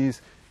فیملیز,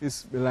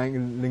 اس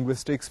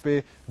لنگوسٹکس پہ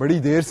بڑی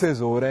دیر سے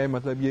زور ہے.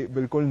 مطلب یہ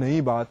بالکل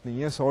نئی بات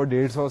نہیں ہے, 100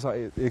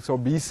 150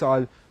 120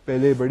 سال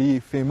پہلے بڑی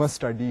فیمس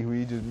اسٹڈی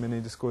ہوئی میں نے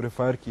جس کو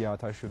ریفر کیا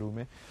تھا شروع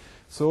میں.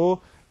 سو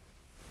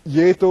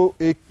یہ تو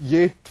ایک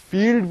یہ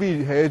فیلڈ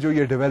بھی ہے جو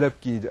یہ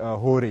ڈیولپ کی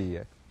ہو رہی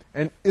ہے.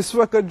 اینڈ اس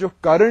وقت جو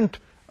کرنٹ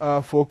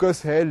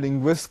فوکس ہے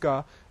لنگوسٹ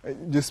کا,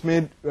 جس میں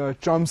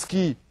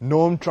چامسکی,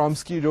 نوم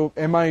چامسکی جو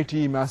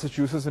MIT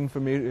میساچیوسٹس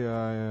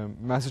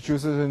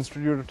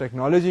انسٹیٹیوٹ آف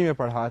ٹیکنالوجی میں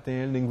پڑھاتے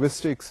ہیں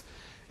لنگوسٹکس,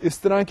 اس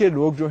طرح کے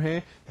لوگ جو ہیں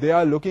they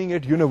are looking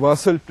at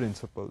universal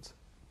principles,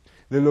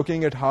 they are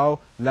looking at how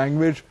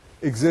language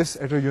exists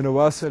at a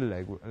universal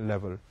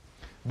level.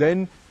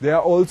 Then they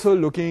are also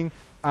looking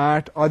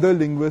at, other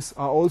linguists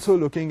are also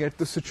looking at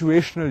the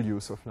situational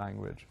use of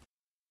language.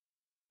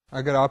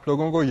 اگر آپ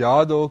لوگوں کو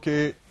یاد ہو کہ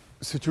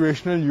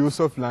situational use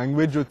of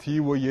language جو تھی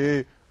وہ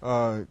یہ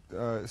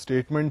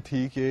statement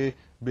تھی کہ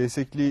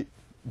basically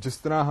جس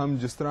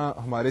طرح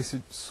ہمارے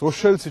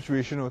سوشل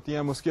سچویشن ہوتی ہے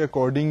ہم اس کے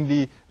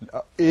اکارڈنگلی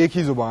ایک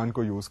ہی زبان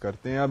کو یوز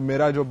کرتے ہیں. اب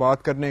میرا جو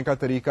بات کرنے کا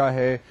طریقہ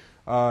ہے,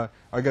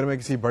 اگر میں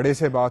کسی بڑے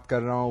سے بات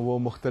کر رہا ہوں وہ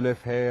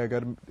مختلف ہے,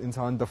 اگر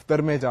انسان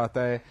دفتر میں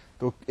جاتا ہے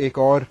تو ایک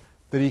اور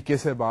طریقے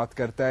سے بات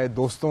کرتا ہے,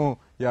 دوستوں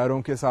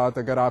یاروں کے ساتھ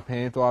اگر آپ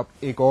ہیں تو آپ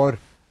ایک اور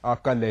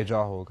آپ کا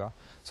لہجہ ہوگا.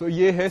 سو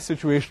یہ ہے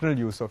سچویشنل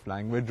یوز آف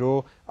لینگویج.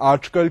 جو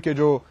آج کل کے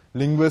جو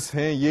لنگوسٹ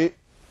ہیں یہ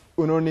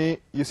انہوں نے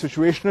یہ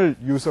سچویشنل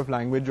یوز آف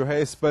لینگویج جو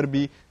ہے اس پر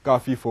بھی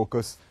کافی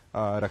فوکس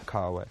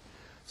رکھا ہوا ہے.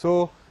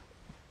 So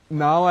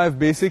now I have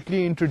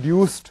basically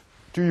introduced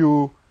to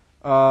you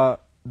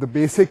the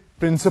basic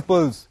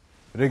principles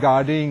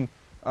regarding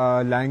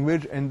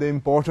language and the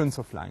importance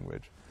of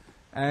language.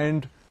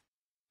 And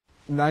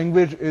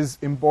language is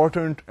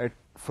important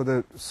for the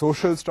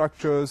social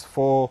structures,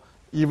 for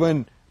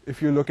even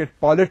if you look at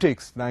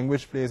politics,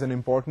 language plays an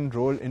important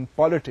role in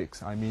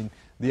politics. I mean,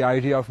 the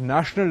idea of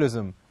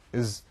nationalism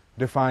is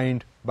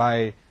defined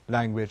by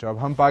language.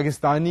 اب ہم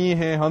پاکستانی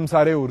ہیں, ہم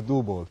سارے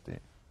اردو بولتے ہیں,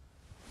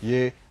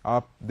 یہ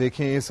آپ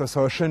دیکھیں اس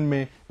assertion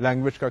میں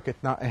language کا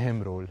کتنا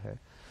اہم رول ہے.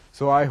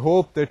 So I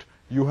hope that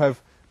you have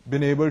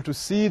been able to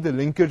see the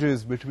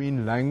linkages between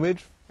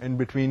language and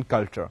between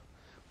culture.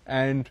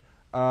 And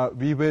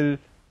we will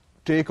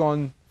take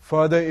on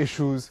further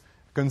issues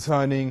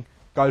concerning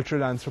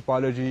cultural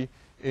anthropology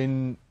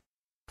in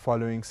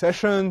following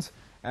sessions.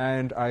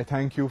 And I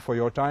thank you for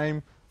your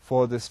time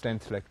for this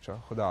 10th lecture.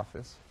 Khuda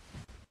Hafiz.